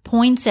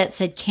 Poinsett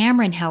said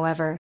Cameron,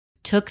 however,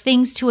 took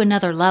things to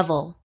another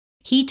level.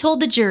 He told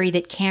the jury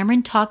that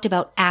Cameron talked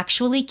about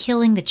actually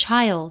killing the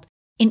child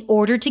in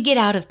order to get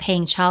out of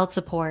paying child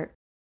support.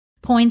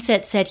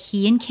 Poinsett said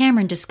he and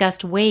Cameron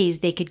discussed ways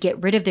they could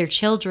get rid of their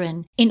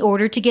children in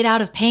order to get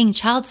out of paying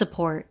child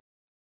support.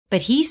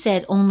 But he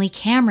said only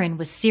Cameron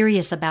was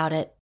serious about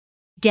it.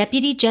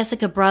 Deputy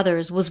Jessica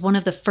Brothers was one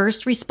of the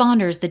first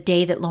responders the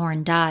day that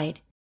Lauren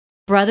died.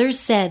 Brothers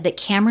said that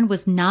Cameron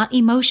was not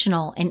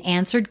emotional and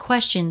answered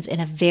questions in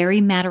a very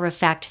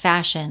matter-of-fact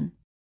fashion.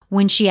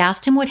 When she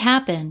asked him what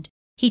happened,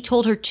 he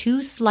told her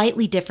two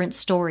slightly different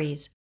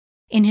stories.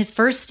 In his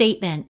first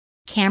statement,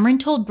 Cameron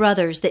told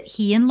Brothers that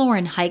he and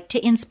Lauren hiked to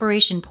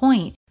Inspiration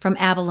Point from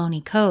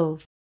Abalone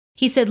Cove.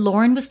 He said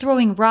Lauren was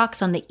throwing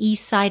rocks on the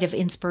east side of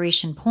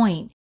Inspiration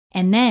Point,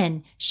 and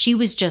then she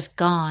was just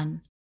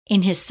gone.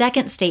 In his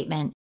second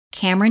statement,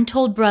 Cameron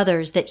told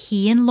Brothers that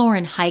he and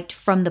Lauren hiked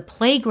from the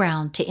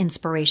playground to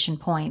Inspiration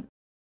Point.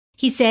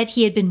 He said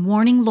he had been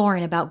warning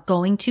Lauren about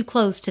going too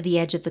close to the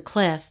edge of the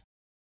cliff.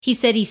 He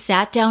said he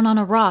sat down on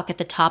a rock at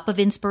the top of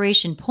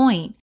Inspiration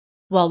Point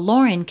while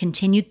Lauren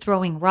continued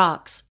throwing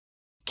rocks.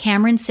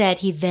 Cameron said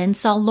he then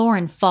saw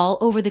Lauren fall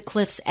over the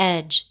cliff's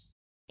edge.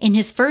 In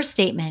his first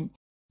statement,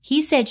 he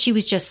said she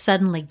was just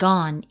suddenly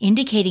gone,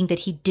 indicating that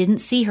he didn't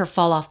see her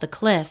fall off the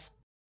cliff.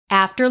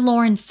 After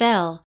Lauren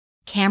fell,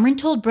 Cameron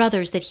told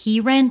Brothers that he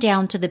ran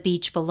down to the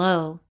beach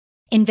below.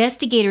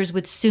 Investigators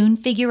would soon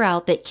figure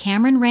out that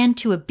Cameron ran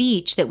to a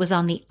beach that was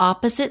on the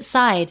opposite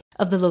side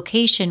of the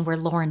location where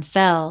Lauren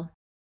fell.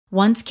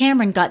 Once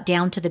Cameron got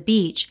down to the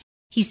beach,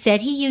 he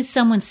said he used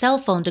someone's cell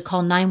phone to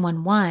call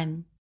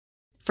 911.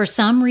 For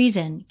some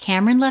reason,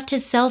 Cameron left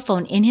his cell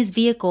phone in his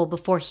vehicle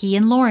before he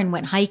and Lauren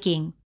went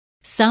hiking.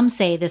 Some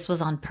say this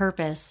was on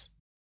purpose.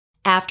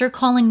 After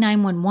calling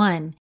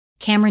 911,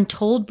 Cameron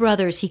told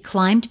brothers he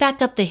climbed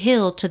back up the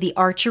hill to the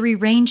archery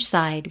range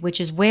side, which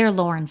is where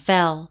Lauren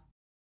fell.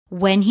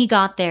 When he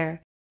got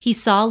there, he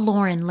saw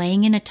Lauren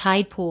laying in a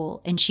tide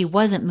pool and she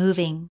wasn't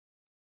moving.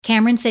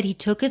 Cameron said he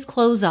took his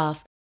clothes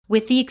off,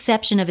 with the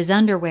exception of his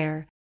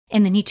underwear,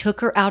 and then he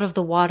took her out of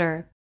the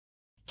water.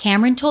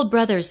 Cameron told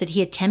brothers that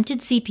he attempted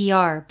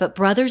CPR, but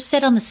brothers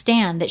said on the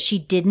stand that she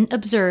didn't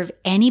observe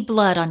any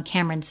blood on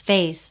Cameron's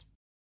face.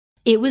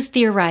 It was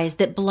theorized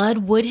that blood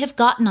would have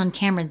gotten on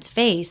Cameron's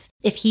face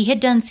if he had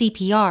done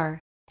CPR,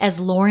 as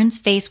Lauren's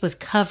face was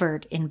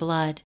covered in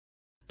blood.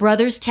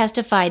 Brothers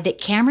testified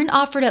that Cameron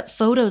offered up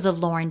photos of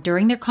Lauren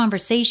during their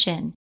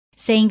conversation,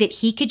 saying that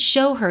he could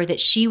show her that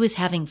she was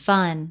having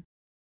fun.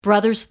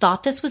 Brothers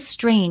thought this was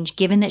strange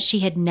given that she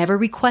had never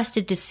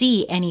requested to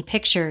see any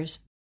pictures.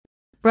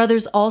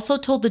 Brothers also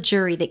told the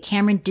jury that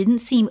Cameron didn't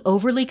seem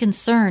overly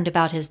concerned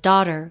about his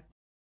daughter,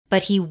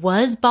 but he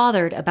was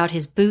bothered about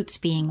his boots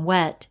being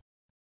wet.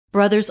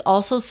 Brothers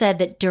also said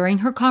that during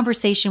her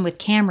conversation with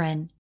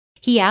Cameron,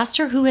 he asked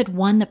her who had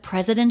won the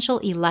presidential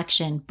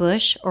election,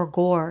 Bush or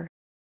Gore.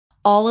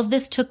 All of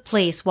this took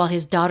place while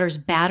his daughter's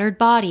battered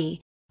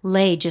body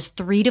lay just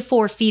 3 to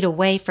 4 feet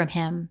away from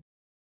him.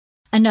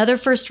 Another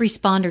first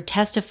responder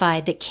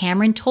testified that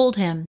Cameron told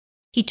him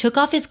he took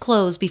off his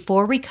clothes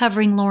before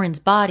recovering Lauren's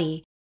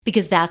body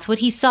because that's what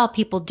he saw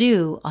people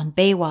do on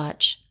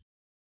Baywatch.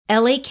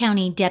 LA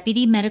County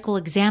Deputy Medical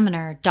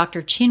Examiner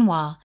Dr.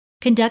 Chinua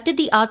conducted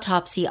the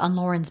autopsy on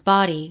Lauren's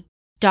body.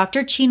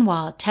 Dr.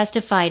 Chinua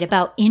testified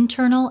about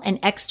internal and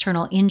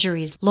external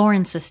injuries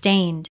Lauren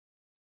sustained.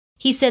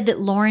 He said that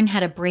Lauren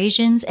had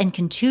abrasions and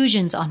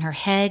contusions on her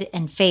head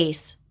and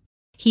face.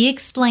 He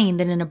explained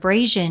that an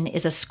abrasion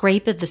is a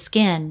scrape of the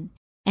skin,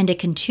 and a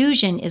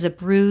contusion is a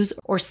bruise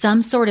or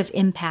some sort of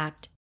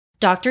impact.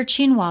 Dr.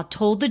 Chinua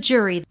told the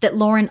jury that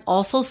Lauren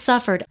also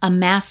suffered a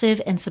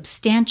massive and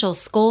substantial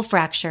skull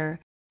fracture,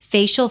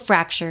 facial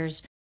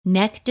fractures,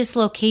 neck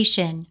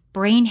dislocation,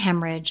 brain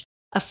hemorrhage,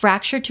 a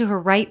fracture to her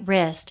right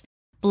wrist,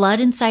 blood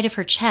inside of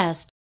her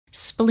chest,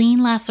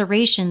 spleen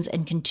lacerations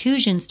and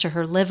contusions to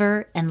her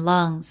liver and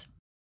lungs.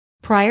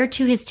 Prior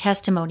to his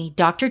testimony,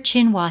 Dr.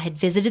 Chinua had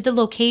visited the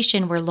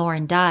location where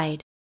Lauren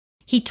died.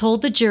 He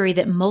told the jury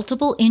that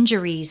multiple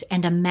injuries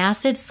and a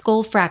massive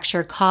skull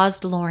fracture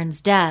caused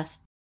Lauren's death,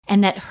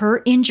 and that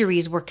her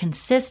injuries were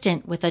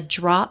consistent with a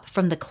drop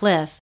from the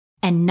cliff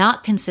and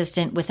not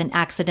consistent with an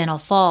accidental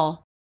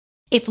fall.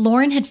 If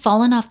Lauren had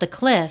fallen off the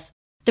cliff,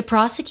 the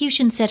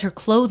prosecution said her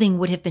clothing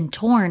would have been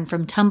torn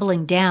from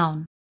tumbling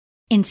down.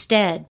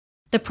 Instead,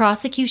 the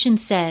prosecution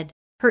said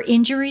her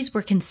injuries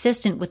were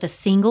consistent with a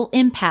single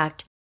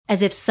impact,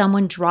 as if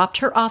someone dropped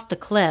her off the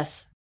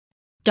cliff.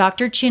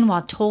 Dr.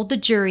 Chinua told the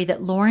jury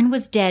that Lauren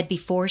was dead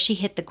before she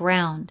hit the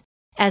ground,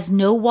 as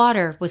no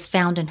water was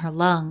found in her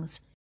lungs.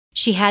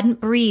 She hadn't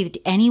breathed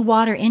any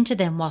water into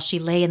them while she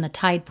lay in the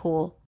tide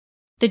pool.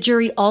 The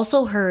jury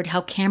also heard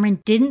how Cameron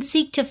didn't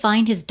seek to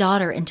find his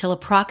daughter until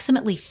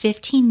approximately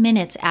 15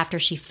 minutes after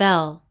she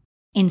fell.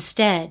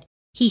 Instead,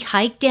 he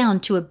hiked down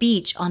to a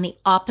beach on the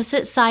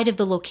opposite side of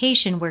the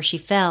location where she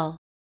fell.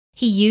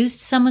 He used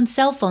someone's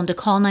cell phone to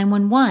call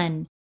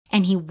 911,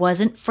 and he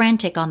wasn't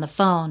frantic on the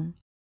phone.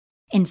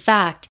 In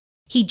fact,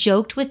 he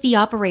joked with the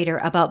operator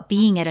about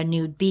being at a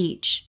nude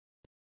beach.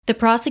 The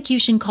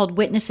prosecution called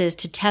witnesses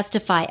to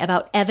testify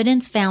about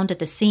evidence found at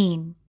the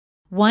scene.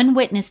 One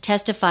witness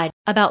testified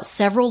about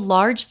several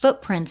large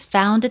footprints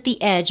found at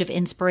the edge of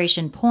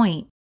Inspiration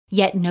Point,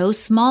 yet no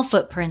small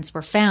footprints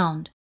were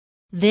found.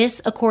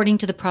 This, according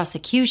to the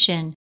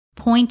prosecution,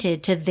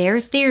 pointed to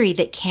their theory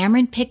that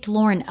Cameron picked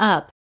Lauren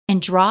up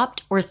and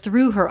dropped or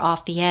threw her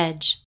off the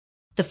edge.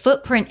 The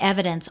footprint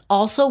evidence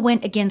also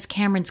went against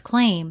Cameron's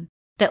claim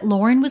that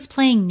Lauren was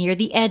playing near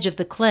the edge of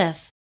the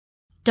cliff.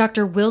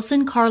 Dr.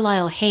 Wilson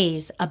Carlisle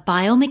Hayes, a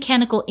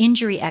biomechanical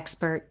injury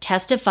expert,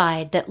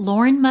 testified that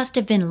Lauren must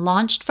have been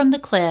launched from the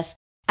cliff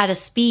at a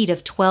speed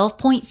of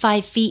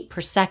 12.5 feet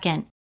per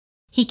second.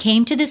 He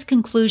came to this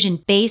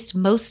conclusion based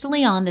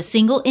mostly on the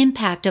single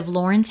impact of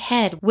Lauren's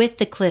head with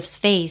the cliff's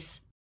face.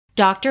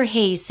 Dr.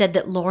 Hayes said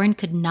that Lauren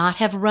could not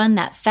have run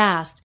that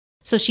fast,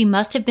 so she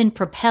must have been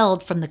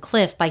propelled from the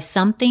cliff by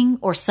something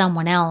or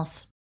someone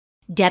else.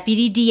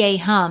 Deputy D.A.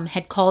 Hum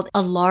had called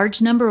a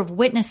large number of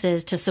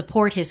witnesses to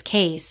support his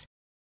case.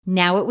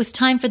 Now it was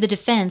time for the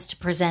defense to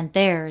present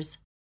theirs.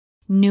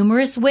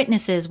 Numerous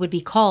witnesses would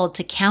be called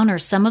to counter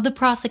some of the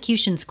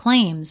prosecution's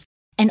claims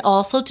and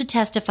also to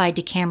testify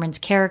to Cameron's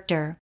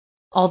character,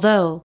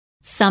 although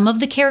some of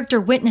the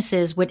character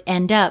witnesses would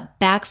end up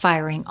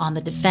backfiring on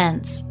the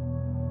defense.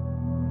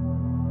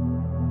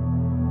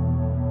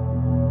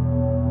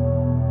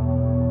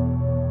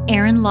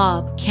 Aaron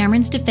Lobb,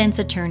 Cameron's defense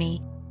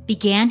attorney,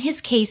 began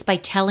his case by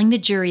telling the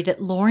jury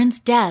that Lauren's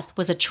death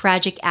was a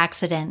tragic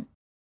accident.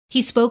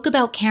 He spoke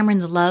about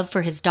Cameron's love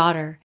for his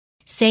daughter,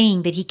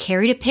 saying that he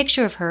carried a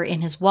picture of her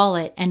in his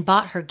wallet and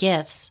bought her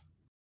gifts.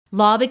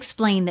 Lobb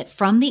explained that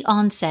from the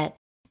onset,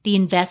 the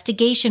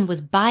investigation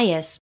was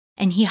biased,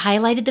 and he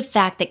highlighted the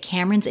fact that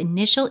Cameron's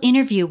initial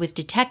interview with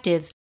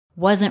detectives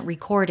wasn't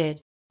recorded,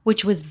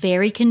 which was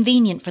very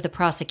convenient for the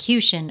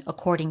prosecution,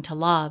 according to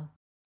Lobb.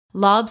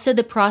 Lobb said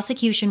the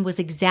prosecution was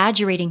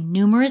exaggerating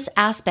numerous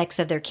aspects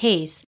of their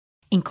case,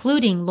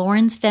 including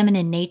Lauren's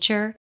feminine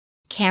nature,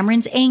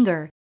 Cameron's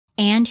anger,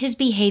 and his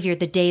behavior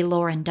the day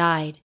Lauren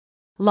died.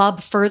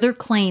 Lobb further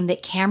claimed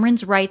that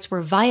Cameron's rights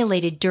were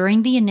violated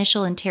during the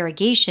initial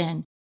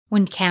interrogation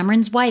when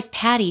Cameron's wife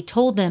Patty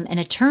told them an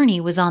attorney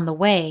was on the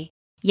way,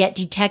 yet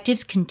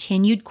detectives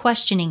continued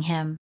questioning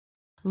him.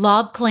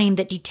 Lobb claimed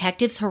that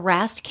detectives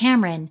harassed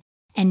Cameron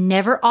and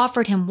never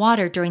offered him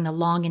water during the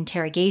long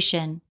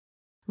interrogation.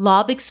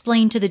 Lobb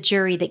explained to the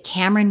jury that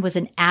Cameron was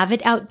an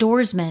avid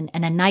outdoorsman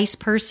and a nice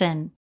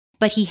person,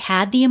 but he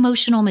had the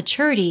emotional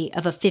maturity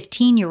of a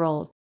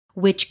 15-year-old,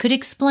 which could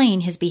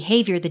explain his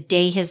behavior the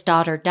day his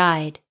daughter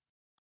died.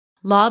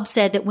 Lobb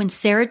said that when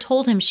Sarah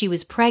told him she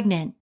was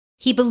pregnant,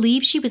 he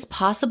believed she was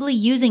possibly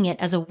using it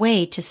as a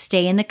way to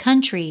stay in the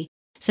country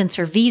since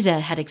her visa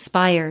had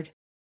expired.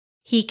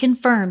 He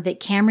confirmed that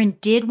Cameron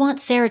did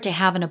want Sarah to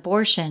have an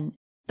abortion,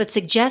 but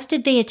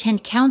suggested they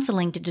attend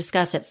counseling to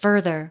discuss it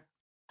further.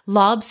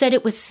 Lobb said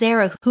it was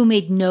Sarah who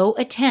made no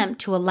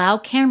attempt to allow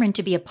Cameron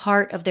to be a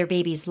part of their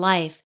baby's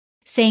life,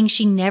 saying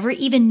she never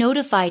even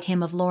notified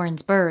him of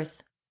Lauren's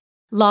birth.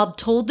 Lobb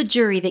told the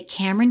jury that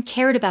Cameron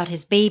cared about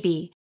his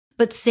baby,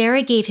 but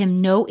Sarah gave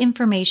him no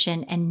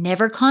information and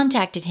never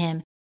contacted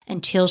him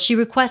until she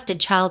requested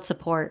child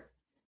support.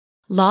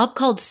 Lobb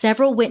called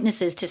several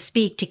witnesses to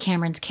speak to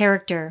Cameron's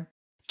character.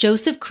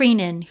 Joseph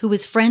Creenan, who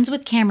was friends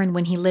with Cameron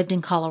when he lived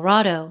in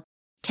Colorado,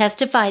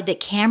 testified that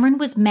Cameron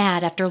was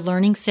mad after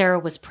learning Sarah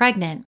was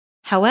pregnant.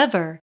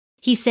 However,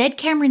 he said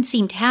Cameron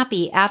seemed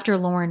happy after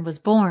Lauren was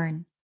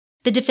born.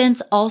 The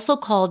defense also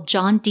called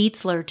John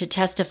Dietzler to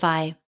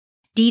testify.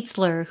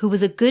 Dietzler, who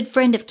was a good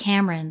friend of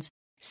Cameron's,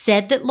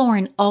 said that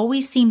Lauren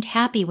always seemed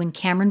happy when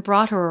Cameron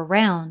brought her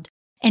around,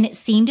 and it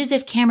seemed as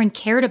if Cameron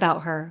cared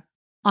about her.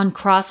 On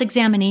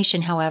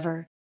cross-examination,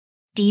 however,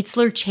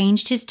 Dietzler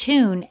changed his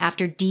tune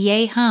after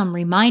D.A. Hum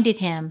reminded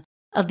him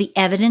of the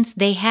evidence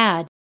they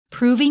had,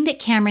 proving that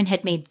Cameron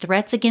had made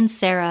threats against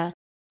Sarah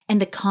and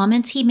the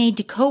comments he made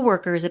to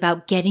coworkers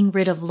about getting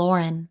rid of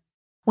Lauren.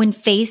 When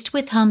faced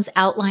with Hum's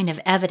outline of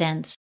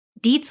evidence,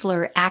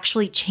 Dietzler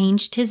actually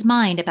changed his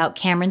mind about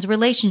Cameron's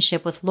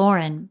relationship with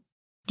Lauren.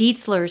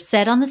 Dietzler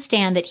said on the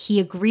stand that he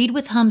agreed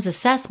with Hum's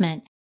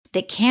assessment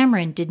that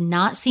Cameron did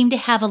not seem to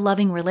have a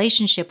loving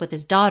relationship with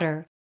his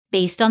daughter,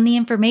 based on the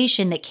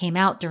information that came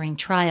out during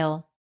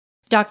trial.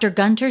 Dr.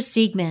 Gunter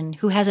Siegmann,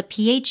 who has a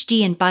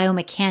PhD in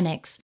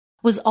biomechanics,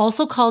 was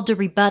also called to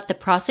rebut the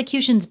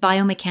prosecution's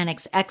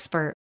biomechanics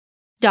expert.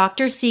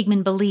 Dr.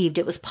 Siegmann believed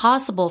it was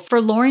possible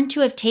for Lauren to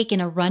have taken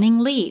a running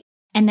leap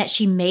and that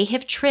she may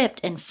have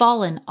tripped and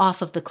fallen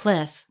off of the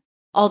cliff.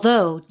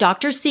 Although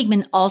Dr.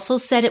 Siegmann also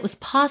said it was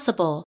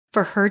possible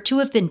for her to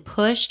have been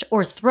pushed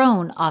or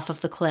thrown off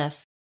of the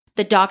cliff.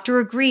 The doctor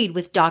agreed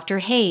with Dr.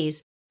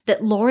 Hayes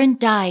that Lauren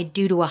died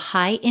due to a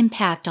high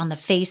impact on the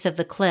face of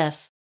the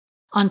cliff.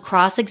 On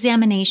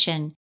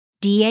cross-examination,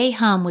 D.A.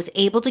 Hum was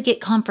able to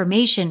get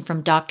confirmation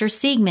from Dr.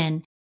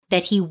 Siegmann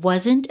that he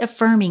wasn't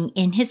affirming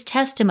in his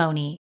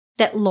testimony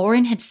that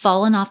Lauren had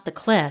fallen off the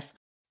cliff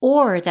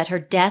or that her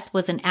death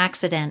was an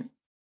accident.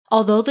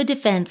 Although the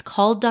defense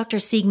called Dr.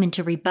 Siegmann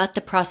to rebut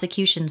the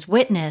prosecution's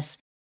witness,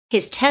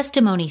 his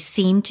testimony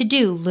seemed to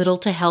do little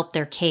to help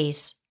their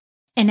case.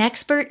 An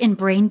expert in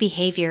brain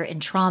behavior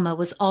and trauma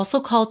was also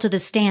called to the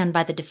stand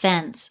by the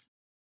defense.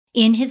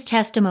 In his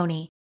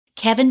testimony,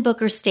 Kevin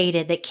Booker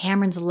stated that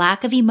Cameron's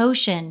lack of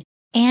emotion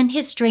and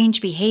his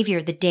strange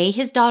behavior the day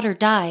his daughter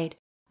died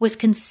was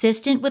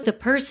consistent with the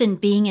person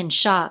being in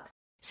shock,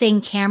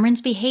 saying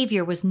Cameron's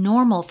behavior was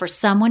normal for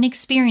someone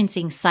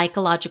experiencing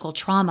psychological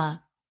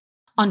trauma.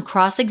 On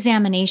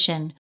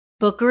cross-examination,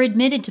 Booker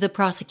admitted to the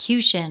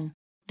prosecution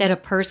that a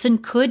person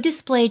could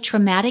display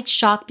traumatic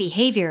shock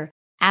behavior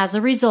as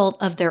a result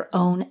of their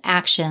own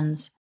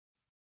actions.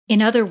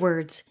 In other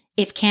words,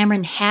 if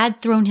Cameron had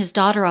thrown his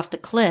daughter off the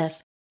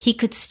cliff, he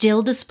could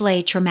still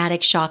display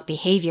traumatic shock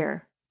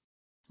behavior.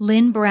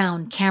 Lynn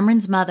Brown,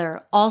 Cameron's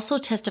mother, also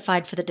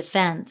testified for the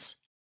defense.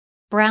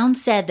 Brown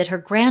said that her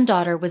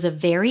granddaughter was a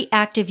very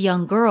active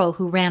young girl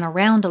who ran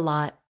around a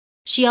lot.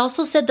 She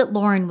also said that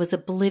Lauren was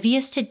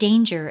oblivious to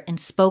danger and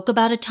spoke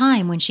about a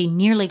time when she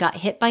nearly got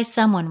hit by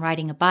someone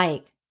riding a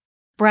bike.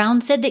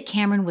 Brown said that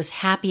Cameron was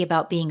happy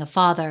about being a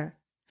father.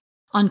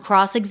 On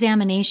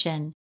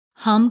cross-examination,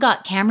 Hum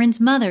got Cameron's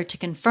mother to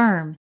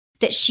confirm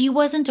that she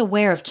wasn't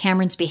aware of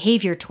Cameron's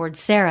behavior towards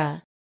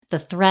Sarah, the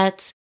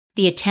threats,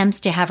 the attempts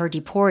to have her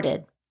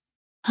deported.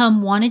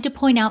 Hum wanted to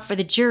point out for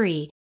the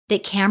jury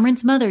that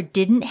Cameron's mother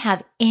didn't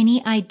have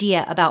any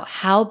idea about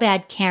how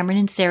bad Cameron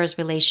and Sarah's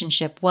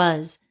relationship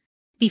was.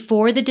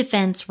 Before the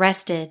defense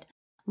rested,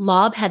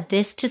 Lobb had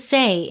this to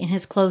say in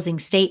his closing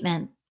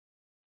statement.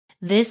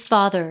 This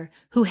father,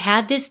 who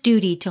had this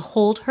duty to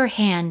hold her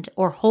hand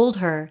or hold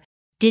her,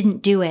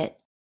 didn't do it.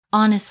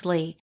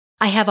 Honestly,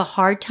 I have a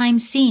hard time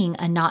seeing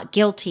a not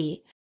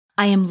guilty.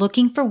 I am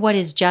looking for what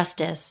is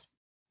justice.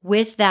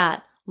 With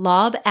that,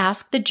 Lobb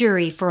asked the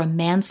jury for a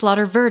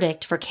manslaughter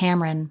verdict for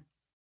Cameron.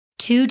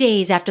 2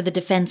 days after the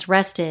defense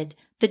rested,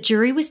 the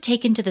jury was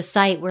taken to the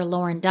site where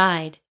Lauren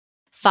died.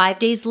 5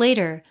 days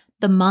later,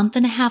 the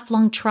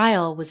month-and-a-half-long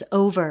trial was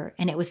over,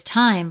 and it was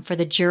time for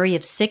the jury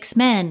of 6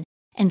 men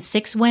and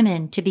 6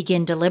 women to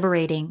begin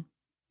deliberating.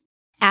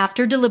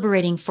 After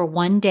deliberating for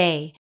 1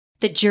 day,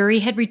 the jury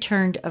had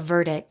returned a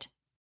verdict.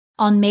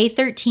 On May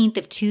 13th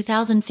of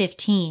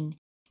 2015,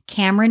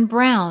 Cameron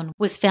Brown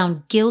was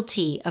found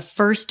guilty of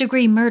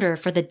first-degree murder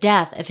for the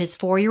death of his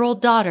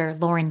 4-year-old daughter,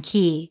 Lauren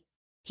Key.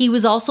 He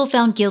was also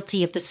found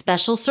guilty of the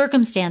special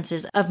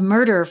circumstances of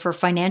murder for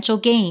financial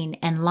gain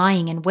and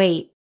lying in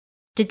wait.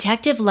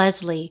 Detective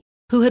Leslie,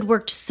 who had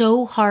worked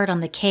so hard on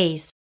the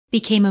case,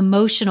 became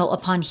emotional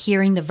upon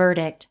hearing the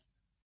verdict.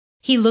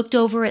 He looked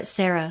over at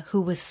Sarah,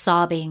 who was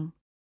sobbing.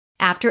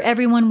 After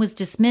everyone was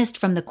dismissed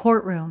from the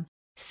courtroom,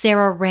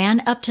 Sarah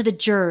ran up to the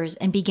jurors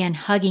and began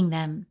hugging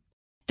them.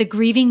 The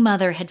grieving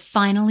mother had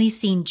finally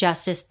seen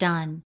justice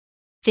done,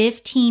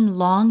 15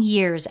 long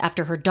years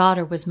after her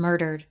daughter was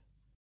murdered.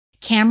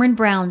 Cameron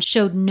Brown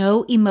showed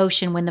no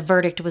emotion when the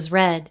verdict was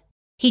read.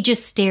 He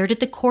just stared at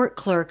the court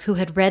clerk who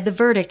had read the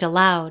verdict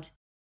aloud.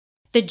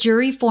 The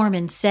jury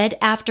foreman said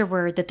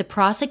afterward that the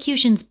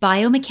prosecution's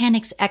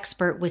biomechanics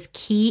expert was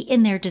key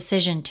in their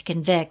decision to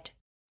convict.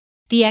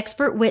 The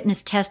expert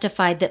witness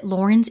testified that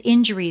Lauren's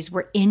injuries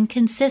were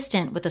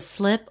inconsistent with a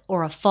slip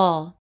or a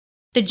fall.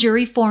 The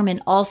jury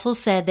foreman also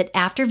said that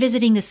after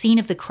visiting the scene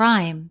of the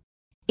crime,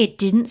 it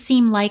didn't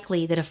seem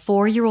likely that a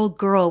 4-year-old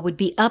girl would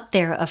be up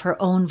there of her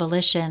own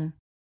volition.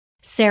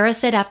 Sarah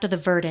said after the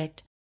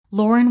verdict,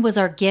 "Lauren was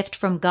our gift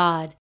from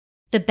God,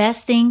 the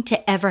best thing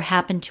to ever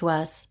happen to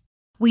us.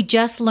 We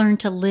just learned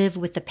to live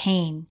with the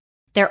pain.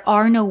 There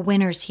are no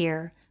winners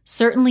here,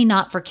 certainly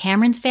not for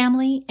Cameron's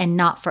family and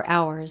not for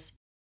ours."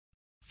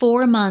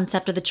 4 months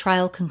after the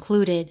trial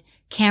concluded,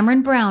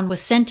 Cameron Brown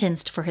was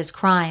sentenced for his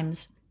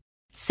crimes.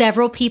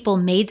 Several people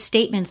made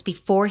statements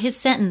before his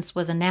sentence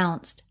was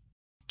announced.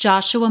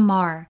 Joshua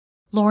Marr,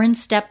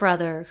 Lauren's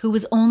stepbrother, who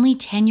was only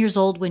 10 years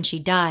old when she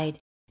died,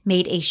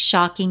 made a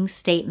shocking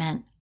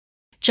statement.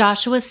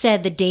 Joshua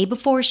said the day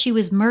before she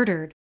was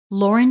murdered,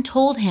 Lauren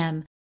told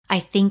him, "I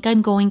think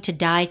I'm going to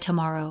die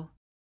tomorrow."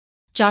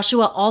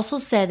 Joshua also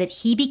said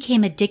that he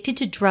became addicted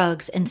to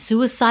drugs and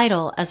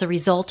suicidal as a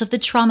result of the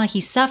trauma he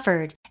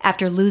suffered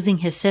after losing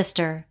his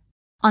sister.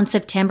 On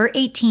September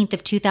 18th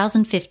of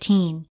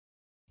 2015,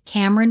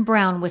 Cameron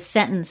Brown was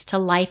sentenced to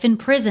life in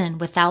prison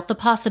without the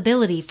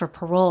possibility for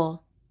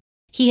parole.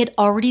 He had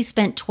already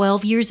spent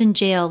 12 years in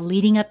jail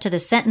leading up to the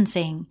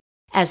sentencing,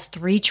 as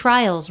 3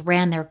 trials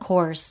ran their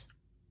course.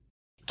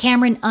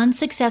 Cameron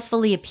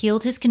unsuccessfully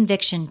appealed his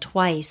conviction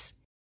twice.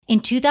 In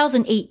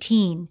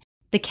 2018,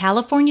 the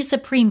California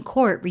Supreme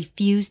Court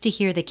refused to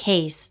hear the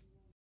case.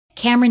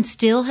 Cameron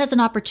still has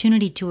an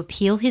opportunity to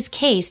appeal his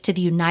case to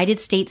the United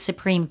States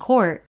Supreme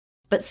Court,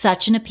 but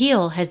such an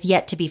appeal has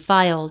yet to be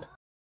filed.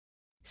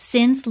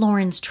 Since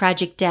Lauren's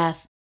tragic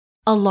death,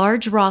 a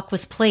large rock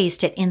was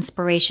placed at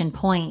Inspiration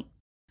Point.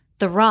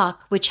 The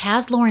rock, which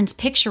has Lauren's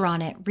picture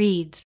on it,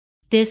 reads,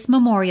 "This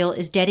memorial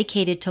is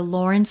dedicated to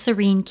Lauren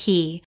Serene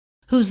Key,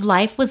 whose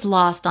life was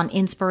lost on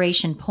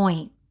Inspiration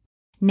Point.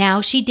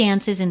 Now she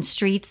dances in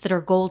streets that are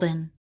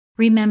golden.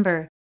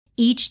 Remember,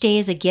 each day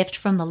is a gift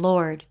from the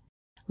Lord.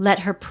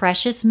 Let her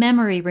precious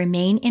memory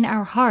remain in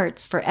our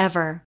hearts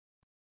forever."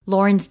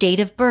 Lauren's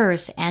date of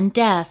birth and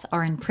death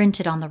are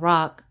imprinted on the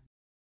rock.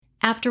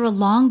 After a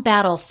long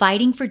battle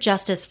fighting for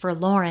justice for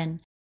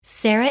Lauren,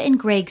 Sarah and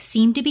Greg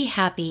seemed to be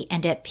happy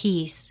and at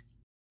peace.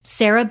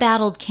 Sarah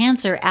battled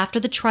cancer after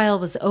the trial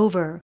was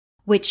over,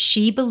 which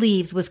she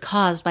believes was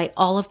caused by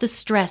all of the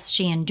stress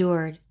she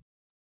endured.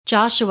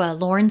 Joshua,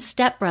 Lauren's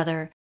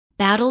stepbrother,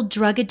 battled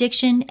drug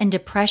addiction and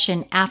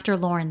depression after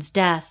Lauren's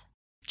death.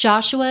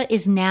 Joshua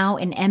is now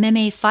an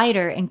MMA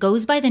fighter and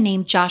goes by the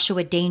name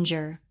Joshua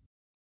Danger.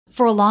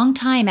 For a long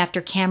time after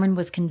Cameron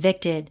was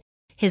convicted,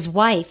 his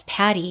wife,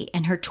 Patty,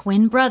 and her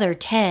twin brother,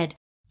 Ted,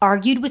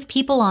 argued with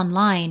people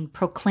online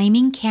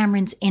proclaiming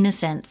Cameron's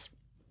innocence.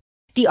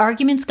 The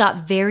arguments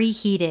got very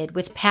heated,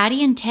 with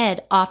Patty and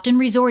Ted often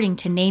resorting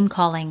to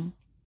name-calling.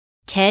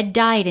 Ted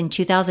died in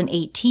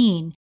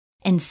 2018,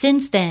 and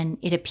since then,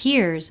 it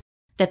appears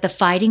that the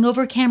fighting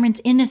over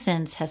Cameron's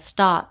innocence has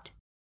stopped.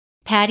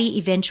 Patty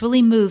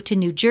eventually moved to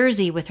New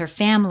Jersey with her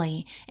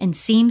family and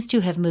seems to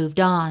have moved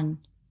on.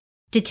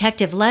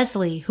 Detective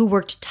Leslie, who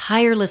worked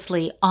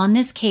tirelessly on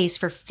this case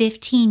for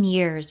 15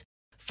 years,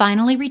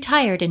 finally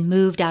retired and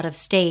moved out of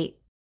state.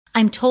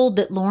 I'm told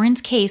that Lauren's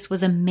case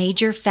was a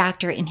major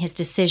factor in his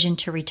decision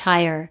to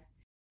retire.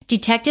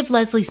 Detective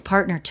Leslie's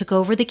partner took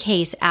over the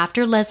case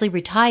after Leslie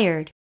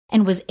retired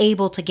and was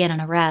able to get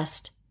an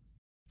arrest.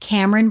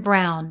 Cameron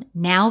Brown,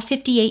 now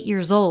 58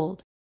 years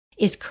old,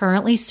 is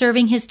currently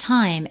serving his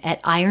time at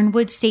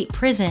Ironwood State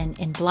Prison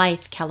in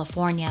Blythe,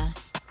 California.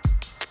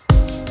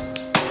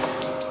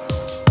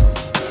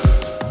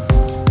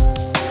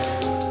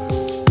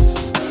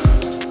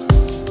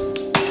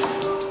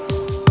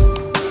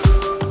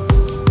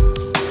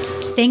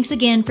 Thanks Thanks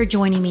again for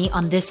joining me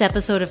on this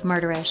episode of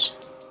Murderish.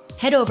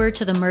 Head over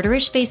to the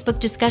Murderish Facebook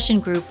discussion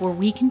group where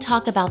we can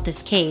talk about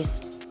this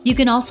case. You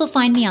can also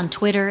find me on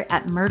Twitter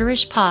at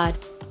MurderishPod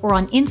or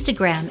on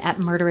Instagram at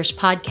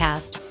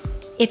MurderishPodcast.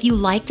 If you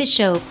like the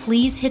show,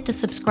 please hit the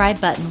subscribe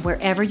button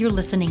wherever you're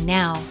listening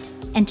now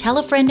and tell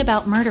a friend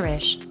about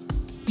Murderish.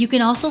 You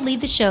can also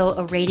leave the show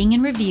a rating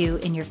and review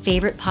in your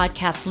favorite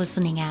podcast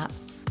listening app.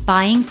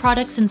 Buying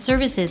products and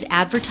services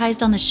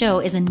advertised on the show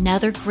is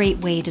another great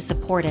way to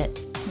support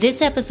it.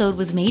 This episode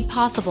was made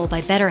possible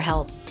by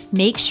BetterHelp.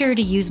 Make sure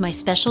to use my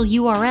special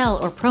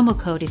URL or promo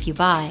code if you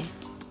buy.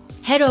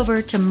 Head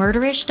over to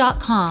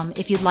murderish.com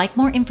if you'd like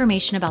more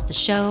information about the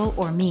show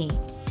or me.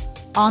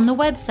 On the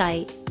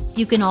website,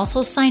 you can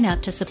also sign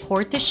up to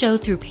support the show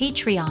through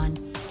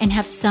Patreon and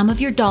have some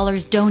of your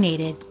dollars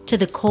donated to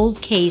the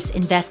Cold Case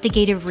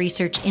Investigative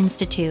Research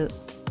Institute.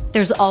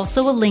 There's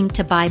also a link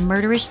to buy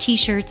Murderish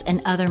t-shirts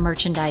and other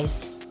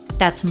merchandise.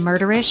 That's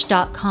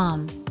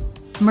murderish.com.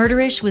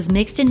 Murderish was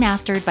mixed and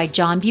mastered by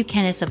John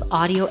Buchanan of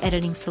Audio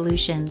Editing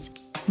Solutions.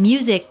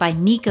 Music by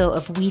Nico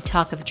of We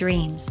Talk of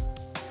Dreams.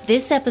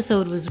 This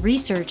episode was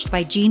researched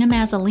by Gina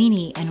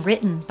Mazzolini and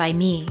written by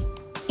me.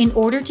 In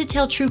order to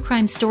tell true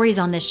crime stories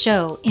on this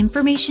show,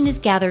 information is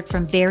gathered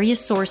from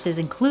various sources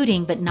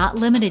including, but not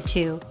limited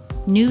to,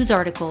 news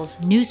articles,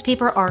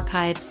 newspaper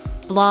archives,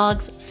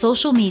 blogs,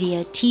 social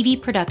media,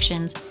 TV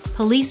productions,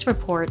 police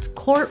reports,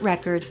 court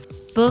records,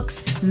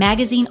 books,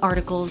 magazine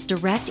articles,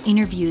 direct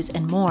interviews,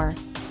 and more.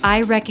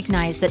 I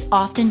recognize that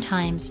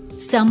oftentimes,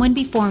 someone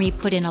before me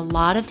put in a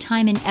lot of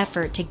time and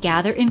effort to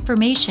gather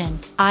information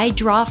I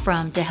draw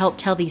from to help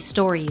tell these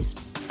stories.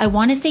 I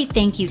want to say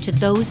thank you to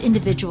those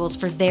individuals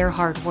for their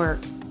hard work.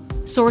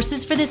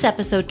 Sources for this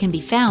episode can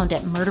be found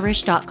at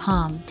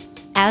murderish.com.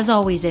 As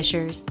always,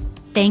 Ishers,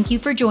 thank you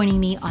for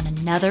joining me on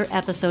another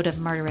episode of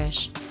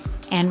Murderish.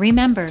 And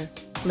remember,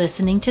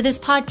 listening to this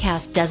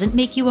podcast doesn't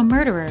make you a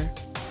murderer.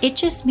 It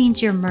just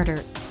means you're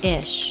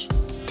murder-ish.